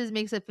 AdSense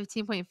makes up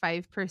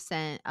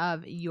 15.5%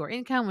 of your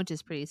income, which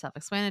is pretty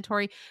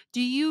self-explanatory. Do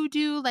you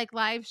do like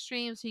live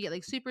streams so you get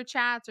like super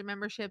chats or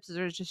memberships,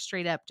 or is it just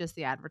straight up just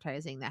the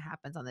advertising that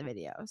happens on the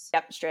videos?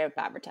 Yep, straight up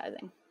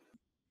advertising.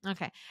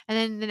 Okay. And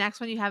then the next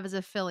one you have is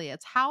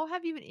affiliates. How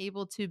have you been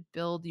able to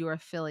build your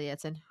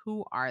affiliates and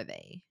who are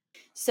they?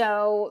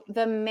 So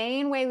the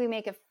main way we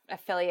make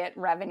affiliate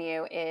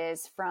revenue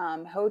is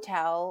from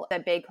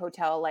the big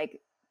hotel, like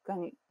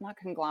not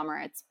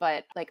conglomerates,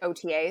 but like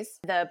OTAs,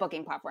 the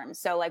booking platforms.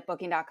 So like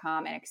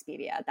booking.com and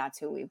Expedia, that's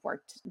who we've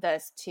worked,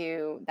 those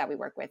two that we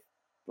work with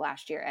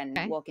last year and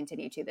will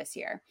continue to this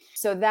year.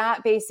 So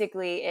that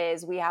basically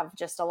is, we have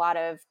just a lot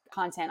of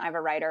content. I have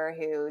a writer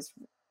who's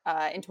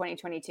in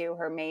 2022,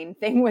 her main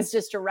thing was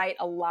just to write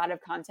a lot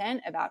of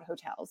content about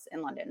hotels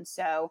in London.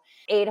 So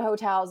 8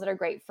 hotels that are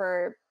great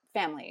for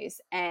families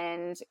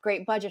and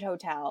great budget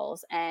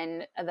hotels,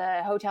 and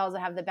the hotels that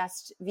have the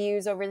best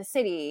views over the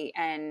city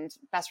and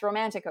best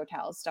romantic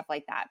hotels, stuff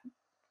like that.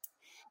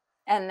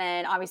 And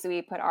then obviously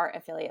we put our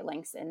affiliate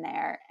links in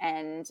there.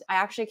 And I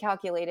actually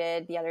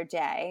calculated the other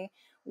day,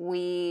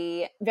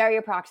 we very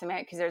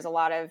approximate, because there's a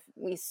lot of,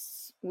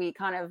 we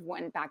kind of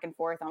went back and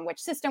forth on which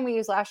system we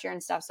used last year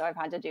and stuff. So I've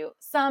had to do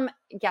some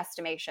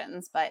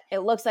guesstimations, but it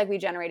looks like we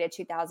generated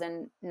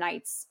 2,000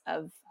 nights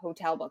of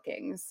hotel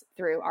bookings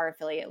through our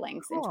affiliate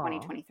links in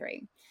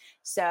 2023.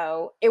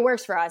 So it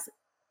works for us.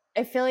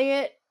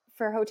 Affiliate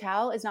for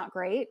hotel is not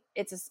great.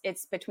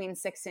 It's between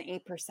 6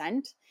 and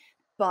 8%,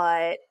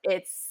 but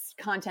it's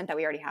content that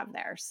we already have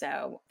there.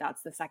 So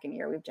that's the second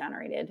year we've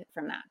generated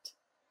from that.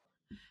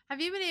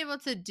 Have you been able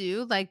to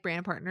do like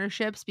brand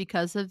partnerships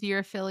because of your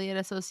affiliate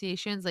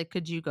associations? Like,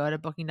 could you go to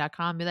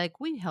booking.com and be like,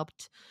 we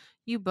helped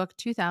you book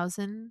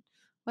 2,000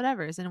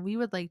 whatevers, and we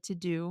would like to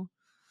do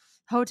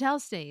hotel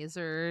stays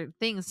or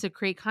things to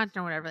create content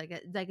or whatever?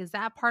 Like, is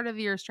that part of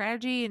your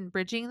strategy in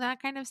bridging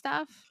that kind of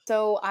stuff?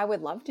 So I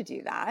would love to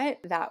do that.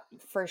 That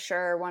for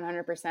sure,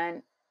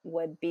 100%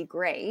 would be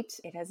great.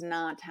 It has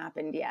not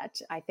happened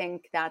yet. I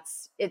think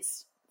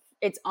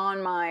it's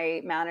on my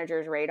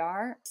manager's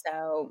radar.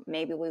 So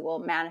maybe we will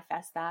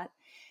manifest that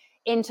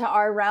into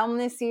our realm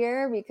this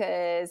year,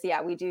 because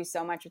we do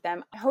so much with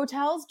them.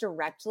 Hotels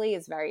directly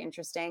is very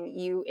interesting.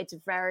 It's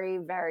very,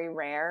 very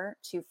rare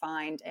to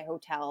find a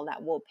hotel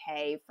that will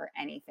pay for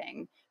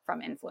anything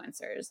from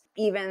influencers.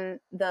 Even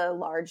the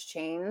large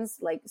chains,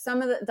 like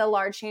some of the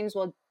large chains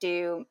will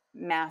do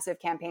massive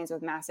campaigns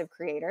with massive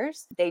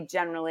creators. They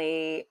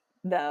generally,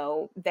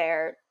 though,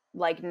 they're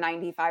like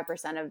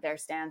 95% of their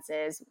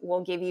stances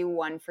will give you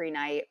one free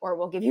night or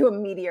will give you a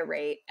media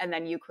rate, and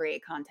then you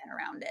create content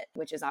around it,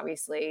 which is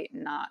obviously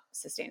not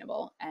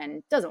sustainable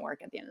and doesn't work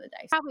at the end of the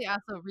day. Probably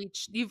also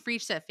you've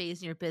reached that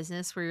phase in your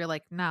business where you're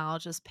like, no, I'll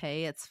just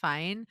pay. It's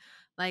fine.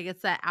 Like,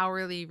 it's that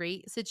hourly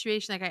rate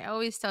situation. Like, I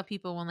always tell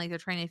people when like they're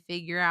trying to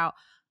figure out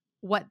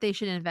what they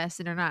should invest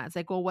in or not. It's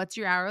like, well, what's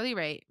your hourly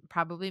rate?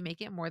 Probably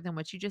make it more than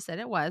what you just said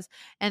it was.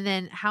 And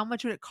then how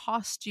much would it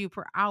cost you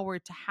per hour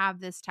to have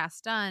this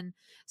task done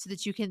so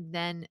that you can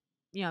then,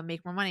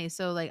 make more money?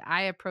 So like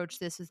I approach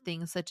this with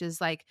things such as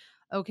like,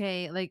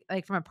 okay, like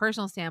from a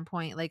personal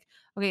standpoint, like,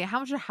 okay, how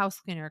much would a house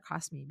cleaner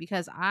cost me?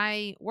 Because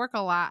I work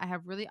a lot. I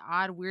have really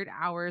odd, weird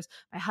hours.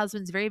 My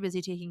husband's very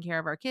busy taking care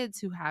of our kids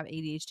who have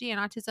ADHD and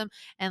autism.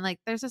 And like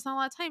there's just not a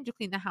lot of time to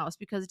clean the house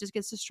because it just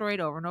gets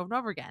destroyed over and over and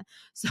over again.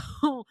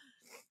 So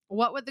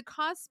what would the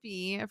cost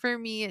be for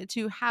me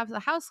to have the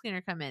house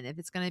cleaner come in? If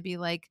it's going to be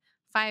like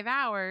 5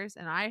 hours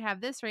and I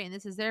have this rate and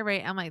this is their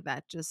rate, I'm like,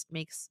 that just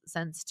makes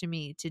sense to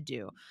me to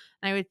do.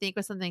 And I would think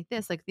with something like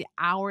this, like the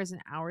hours and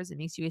hours it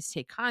makes you guys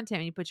take content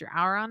and you put your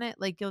hour on it,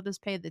 like you'll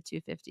just pay the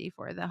 250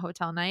 for the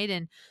hotel night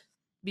and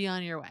be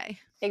on your way.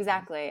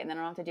 Exactly. And then I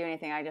don't have to do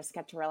anything. I just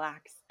get to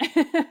relax.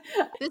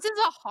 This is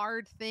a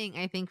hard thing,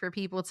 I think, for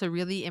people to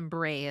really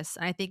embrace.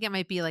 And I think it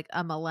might be like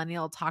a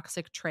millennial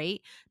toxic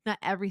trait. Not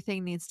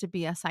everything needs to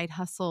be a side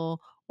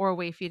hustle or a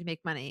way for you to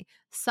make money.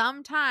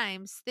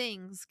 Sometimes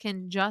things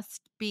can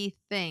just be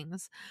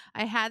things.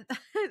 I had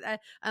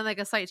on like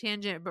a slight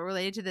tangent, but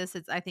related to this,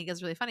 I think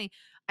is really funny.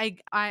 I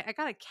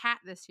got a cat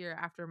this year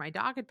after my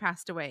dog had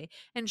passed away,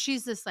 and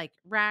she's this like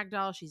rag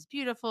doll. She's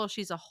beautiful.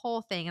 She's a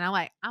whole thing, and I'm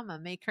like, I'm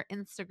gonna make her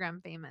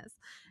Instagram famous.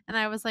 And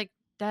I was like,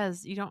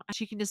 you don't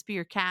she can just be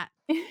your cat.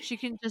 She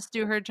can just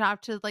do her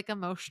job to like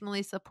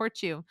emotionally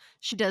support you.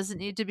 She doesn't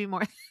need to be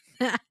more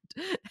than that.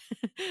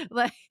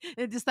 Like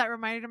it just that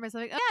reminder to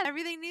myself, like, oh, yeah,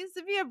 everything needs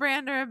to be a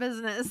brand or a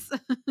business.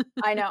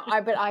 I know.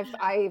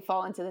 I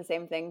fall into the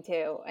same thing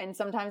too. And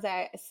sometimes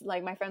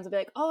like my friends will be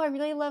like, "Oh, I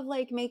really love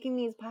like making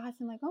these posts."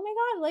 I'm like, "Oh my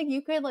God, like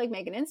you could like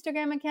make an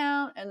Instagram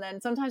account." And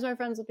then sometimes my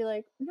friends will be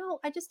like, "No,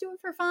 I just do it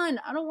for fun.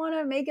 I don't want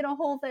to make it a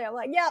whole thing." I'm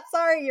like, "Yeah,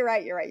 sorry. You're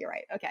right. You're right. You're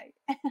right. Okay.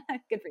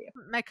 Good for you."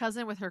 My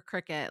cousin with her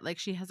Cricut, like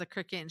she has a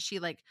Cricut and she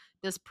like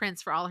does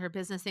prints for all her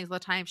business things all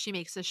the time. She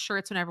makes us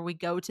shirts whenever we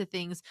go to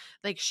things.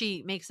 Like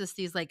she makes us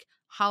these like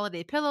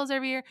holiday pillows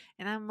every year.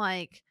 And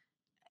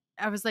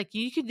I was like,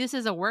 "You could this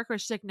is a work," or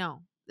she's like,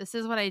 "No, this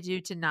is what I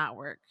do to not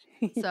work."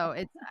 So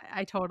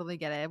I totally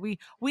get it. We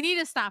need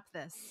to stop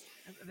this.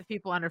 The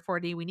people under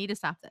 40, we need to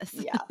stop this.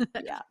 Yeah.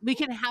 Yeah. We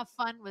can have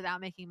fun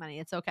without making money.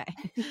 It's okay.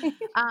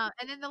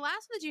 And then the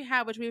last one that you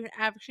have, which we've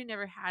actually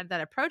never had that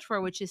approach for,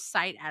 which is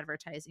site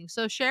advertising.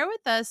 So share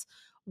with us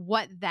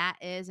what that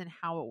is and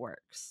how it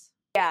works.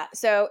 Yeah,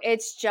 so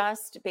it's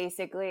just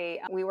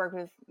basically we work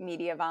with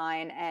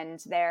Mediavine and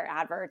their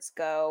adverts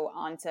go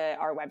onto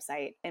our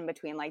website in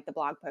between like the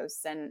blog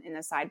posts and in the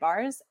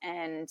sidebars,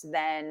 and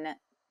then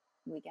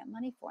we get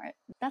money for it.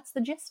 That's the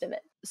gist of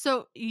it.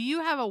 So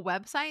you have a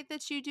website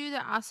that you do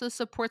that also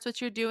supports what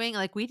you're doing.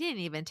 Like we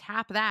didn't even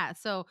tap that.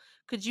 So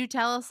could you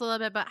tell us a little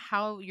bit about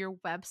how your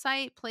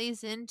website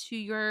plays into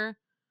your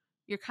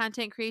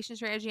content creation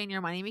strategy and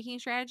your money making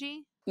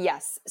strategy?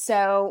 Yes.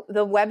 So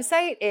the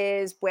website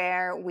is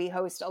where we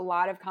host a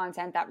lot of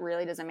content that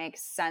really doesn't make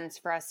sense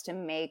for us to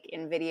make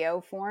in video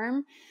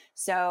form.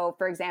 So,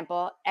 for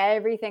example,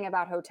 everything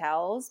about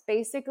hotels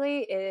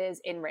basically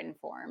is in written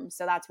form.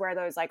 So that's where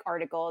those like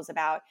articles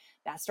about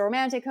best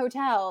romantic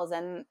hotels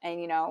and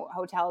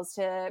hotels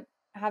to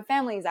have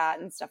families at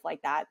and stuff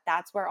like that.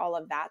 That's where all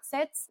of that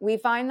sits. We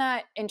find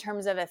that in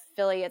terms of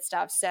affiliate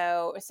stuff.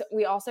 So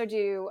we also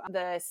do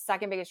the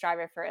second biggest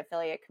driver for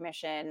affiliate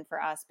commission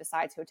for us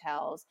besides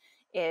hotels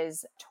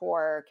is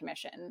tour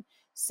commission.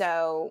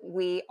 So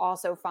we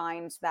also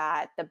find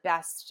that the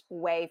best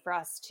way for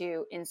us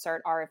to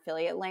insert our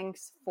affiliate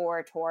links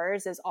for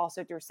tours is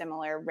also through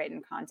similar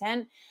written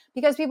content,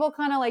 because people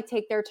kind of like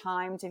take their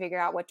time to figure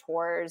out what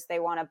tours they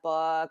want to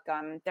book.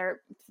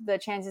 The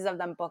chances of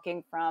them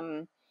booking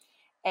from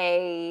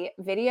a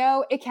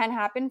video, it can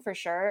happen for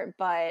sure,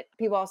 but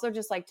people also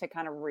just like to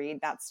kind of read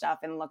that stuff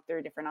and look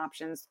through different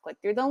options, click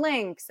through the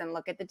links and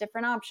look at the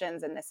different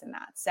options and this and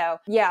that. So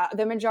yeah,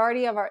 the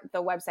majority of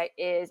the website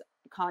is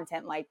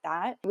content like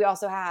that. We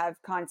also have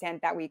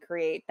content that we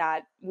create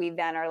that we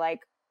then are like,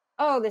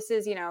 oh, this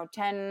is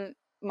 10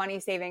 money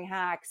saving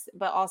hacks,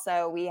 but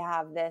also we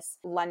have this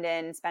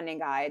London spending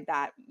guide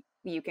that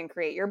you can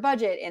create your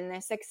budget in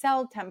this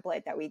Excel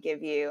template that we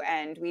give you.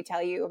 And we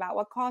tell you about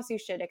what costs you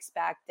should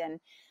expect and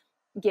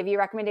give you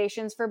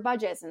recommendations for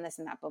budgets and this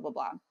and that, blah, blah,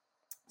 blah.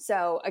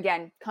 So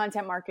again,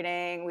 content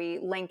marketing, we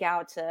link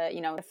out to,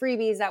 the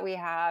freebies that we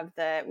have,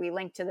 we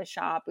link to the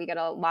shop. We get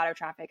a lot of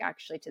traffic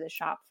actually to the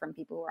shop from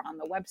people who are on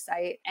the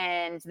website.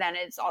 And then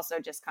it's also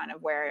just kind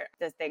of where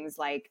the things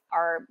like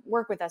our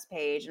work with us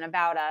page and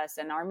about us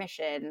and our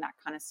mission and that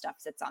kind of stuff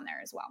sits on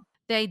there as well.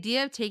 The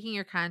idea of taking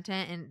your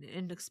content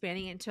and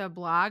expanding it into a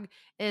blog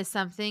is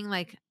something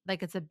like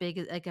it's a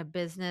big, like a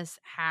business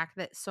hack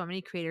that so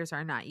many creators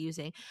are not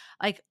using.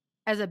 Like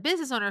as a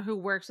business owner who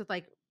works with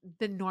like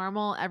the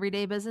normal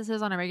everyday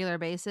businesses on a regular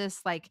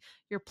basis, like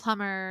your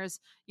plumbers,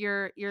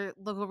 your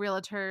local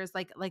realtors,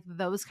 like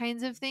those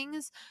kinds of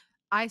things,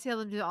 I say to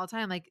them do it all the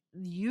time. Like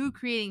you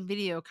creating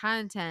video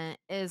content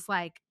is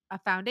like a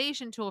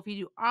foundation tool if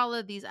you do all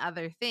of these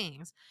other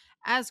things.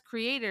 as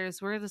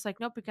creators, we're just like,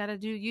 nope, we got to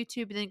do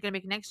YouTube and then gotta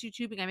make next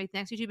YouTube. We got to make the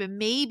next YouTube. And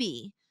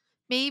maybe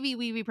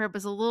we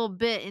repurpose a little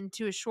bit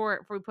into a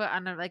short before we put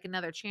on like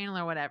another channel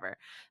or whatever.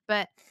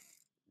 But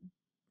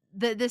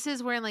this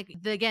is where like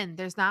again,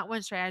 there's not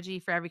one strategy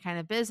for every kind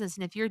of business.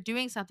 And if you're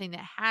doing something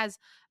that has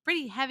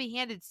pretty heavy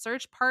handed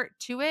search part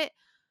to it,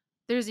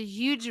 there's a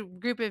huge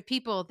group of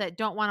people that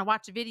don't want to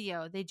watch a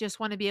video. They just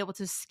want to be able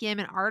to skim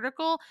an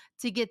article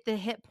to get the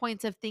hit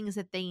points of things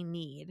that they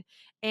need.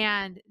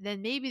 And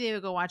then maybe they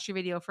would go watch your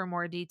video for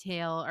more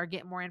detail or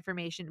get more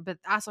information. But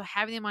also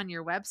having them on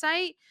your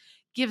website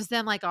gives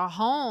them like a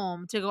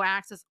home to go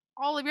access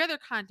all of your other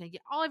content,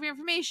 get all of your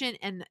information,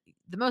 and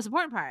the most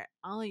important part,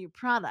 all of your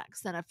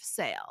products that are for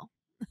sale.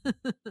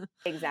 Because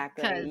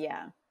Exactly.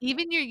 Yeah.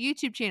 even your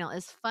YouTube channel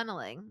is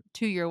funneling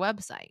to your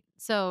website.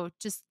 So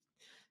just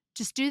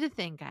do the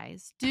thing,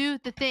 guys. Do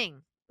the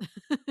thing.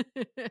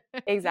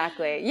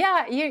 Exactly.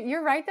 Yeah,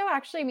 you're right though.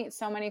 Actually, I meet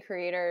so many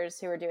creators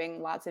who are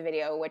doing lots of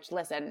video, which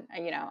listen,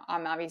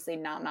 I'm obviously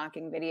not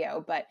knocking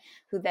video, but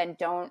who then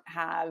don't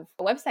have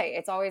a website.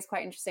 It's always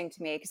quite interesting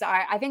to me because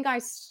I think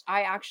I've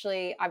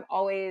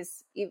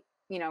always,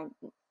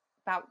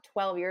 about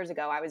 12 years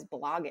ago, I was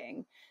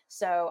blogging.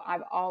 So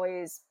I've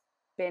always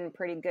been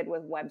pretty good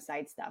with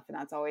website stuff. And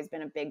that's always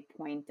been a big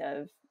point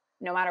of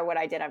no matter what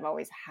I did, I've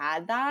always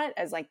had that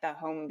as like the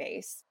home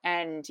base.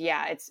 And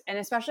yeah, and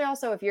especially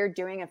also if you're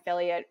doing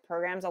affiliate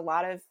programs, a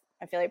lot of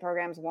affiliate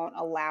programs won't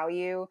allow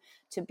you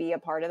to be a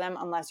part of them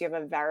unless you have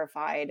a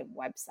verified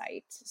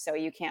website. So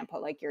you can't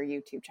put like your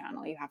YouTube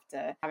channel, you have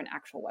to have an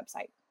actual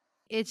website.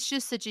 It's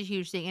just such a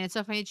huge thing. And it's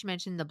so funny that you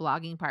mentioned the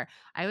blogging part.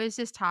 I was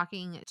just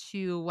talking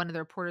to one of the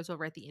reporters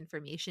over at The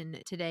Information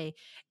today,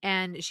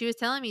 and she was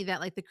telling me that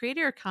like the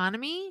creator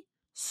economy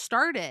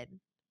started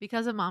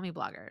because of mommy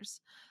bloggers.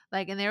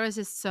 Like, and there was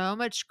just so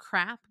much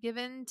crap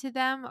given to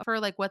them for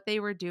like what they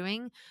were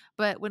doing.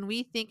 But when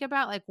we think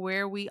about like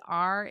where we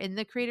are in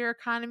the creator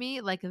economy,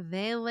 like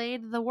they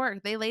laid the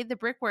work, they laid the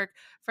brickwork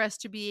for us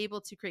to be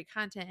able to create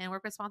content and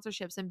work with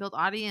sponsorships and build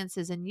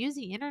audiences and use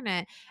the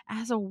internet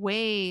as a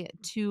way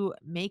to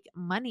make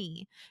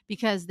money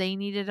because they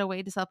needed a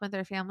way to supplement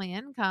their family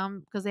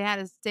income because they had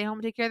to stay home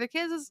and take care of their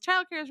kids. As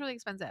childcare is really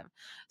expensive.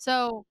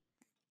 So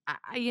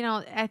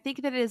I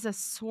think that it is a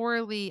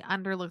sorely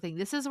underlooked thing.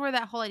 This is where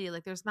that whole idea,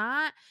 like,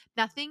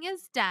 nothing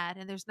is dead,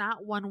 and there's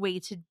not one way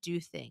to do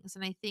things.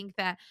 And I think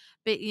that,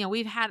 but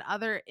we've had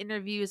other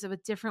interviews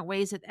with different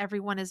ways that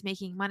everyone is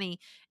making money,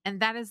 and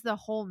that is the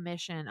whole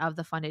mission of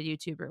the Funded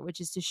YouTuber, which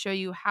is to show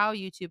you how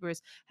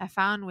YouTubers have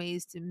found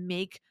ways to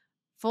make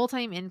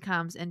full-time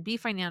incomes and be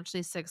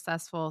financially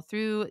successful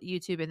through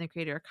YouTube and the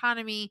creator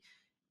economy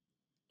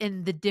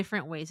in the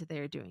different ways that they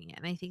are doing it.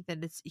 And I think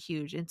that it's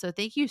huge. And so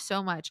thank you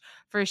so much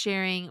for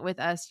sharing with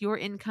us your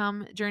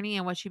income journey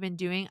and what you've been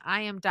doing.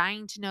 I am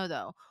dying to know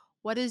though,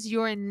 what is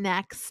your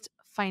next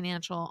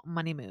financial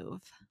money move?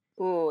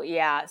 Ooh,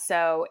 yeah.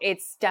 So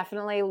it's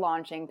definitely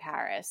launching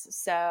Paris.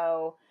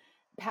 So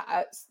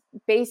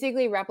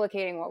basically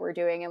replicating what we're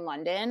doing in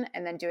London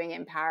and then doing it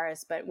in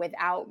Paris, but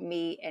without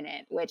me in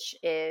it, which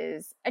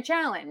is a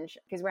challenge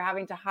because we're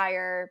having to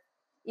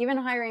even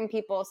hiring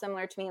people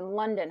similar to me in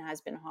London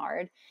has been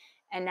hard.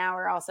 And now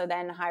we're also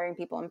then hiring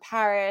people in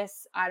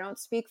Paris. I don't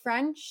speak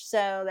French,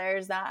 so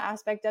there's that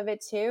aspect of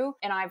it too.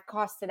 And I've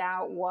costed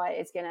out what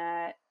it's going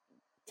to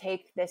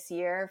take this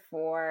year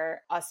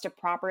for us to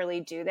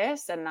properly do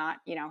this and not,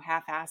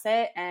 half-ass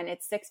it. And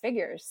it's 6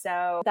 figures.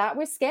 So that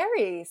was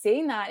scary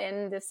seeing that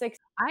in the 6.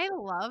 I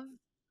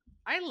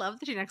love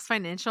that your next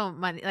financial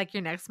money, like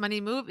your next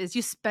money move is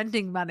you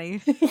spending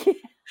money.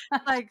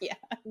 Like, Yeah.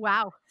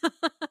 wow.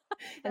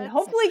 And That's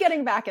hopefully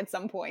getting back at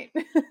some point.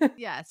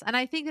 yes. And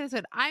I think that's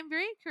good. I'm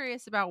very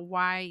curious about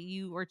why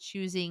you are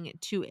choosing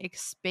to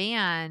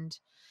expand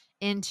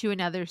into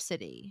another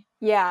city.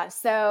 Yeah,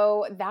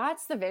 so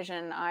that's the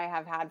vision I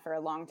have had for a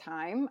long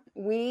time.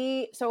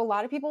 So a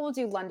lot of people will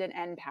do London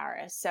and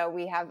Paris. So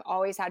we have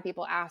always had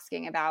people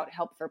asking about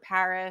help for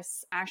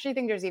Paris. I actually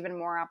think there's even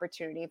more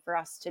opportunity for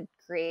us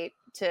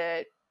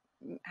to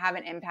have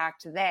an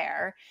impact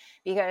there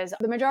because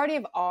the majority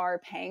of our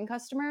paying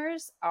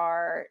customers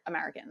are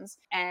Americans,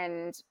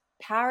 and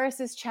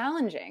Paris is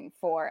challenging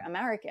for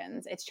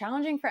Americans. It's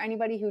challenging for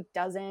anybody who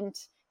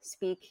doesn't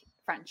speak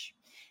French.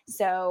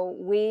 So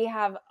we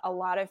have a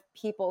lot of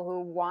people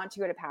who want to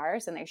go to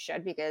Paris, and they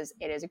should because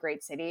it is a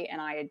great city and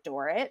I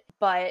adore it.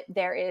 But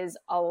there is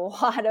a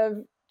lot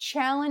of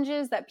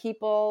challenges that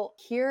people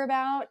hear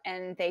about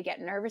and they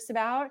get nervous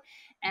about.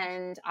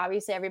 And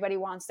obviously everybody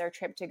wants their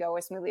trip to go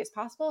as smoothly as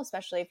possible,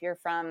 especially if you're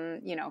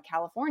from,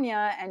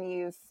 California and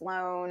you've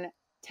flown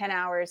 10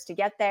 hours to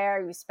get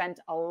there. You spent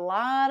a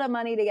lot of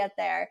money to get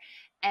there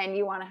and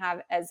you want to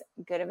have as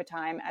good of a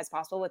time as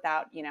possible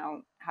without,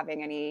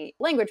 having any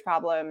language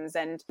problems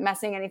and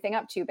messing anything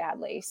up too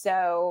badly.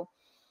 So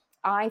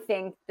I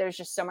think there's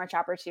just so much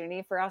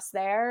opportunity for us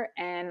there.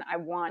 And I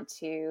want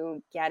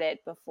to get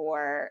it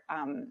before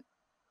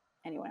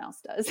anyone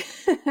else does,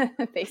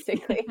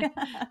 basically.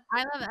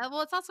 I love it.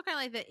 Well, it's also kind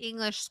of like the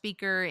English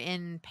speaker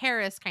in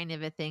Paris kind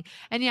of a thing.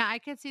 And yeah, I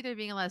could see there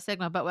being a lot of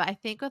stigma, but I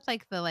think with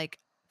like the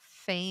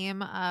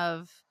fame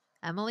of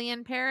Emily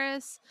in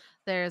Paris,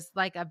 there's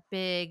like a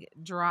big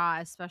draw,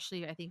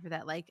 especially I think for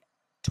that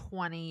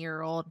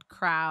 20-year-old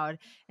crowd,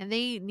 and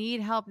they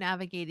need help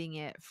navigating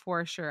it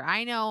for sure.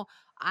 I know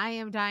I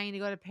am dying to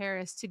go to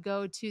Paris to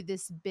go to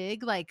this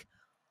big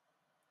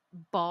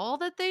ball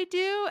that they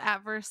do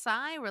at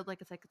Versailles where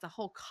it's a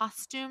whole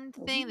costumed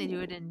thing. They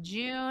do it in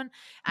June.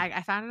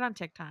 I found it on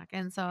TikTok,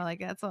 and so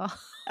that's a Of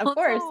it's a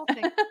course. whole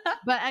thing.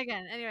 But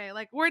again, anyway,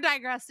 we're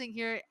digressing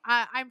here.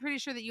 I'm pretty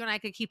sure that you and I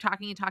could keep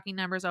talking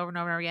numbers over and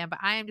over again, but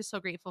I am just so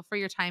grateful for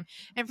your time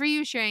and for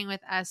you sharing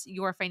with us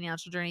your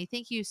financial journey.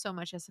 Thank you so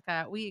much,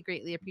 Jessica. We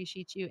greatly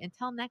appreciate you.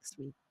 Until next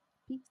week.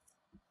 Peace.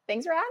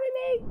 Thanks for having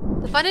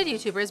me. The Funded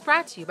YouTuber is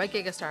brought to you by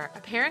Gigastar,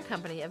 a parent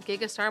company of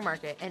Gigastar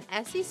Market, an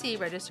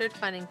SEC-registered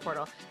funding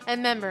portal,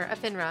 and member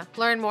of FINRA.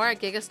 Learn more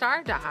at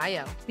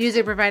gigastar.io.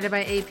 Music provided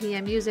by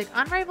APM Music,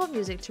 unrivaled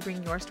music to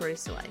bring your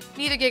stories to life.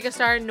 Neither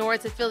Gigastar nor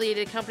its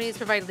affiliated companies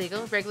provide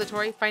legal,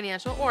 regulatory,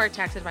 financial, or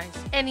tax advice.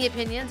 Any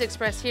opinions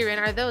expressed herein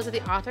are those of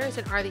the authors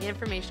and are the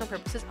informational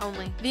purposes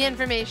only. The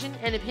information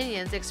and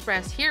opinions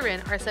expressed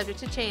herein are subject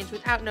to change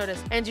without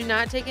notice and do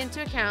not take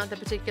into account the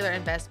particular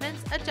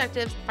investments,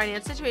 objectives,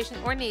 financial situation,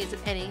 or needs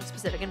of any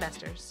specific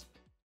investors.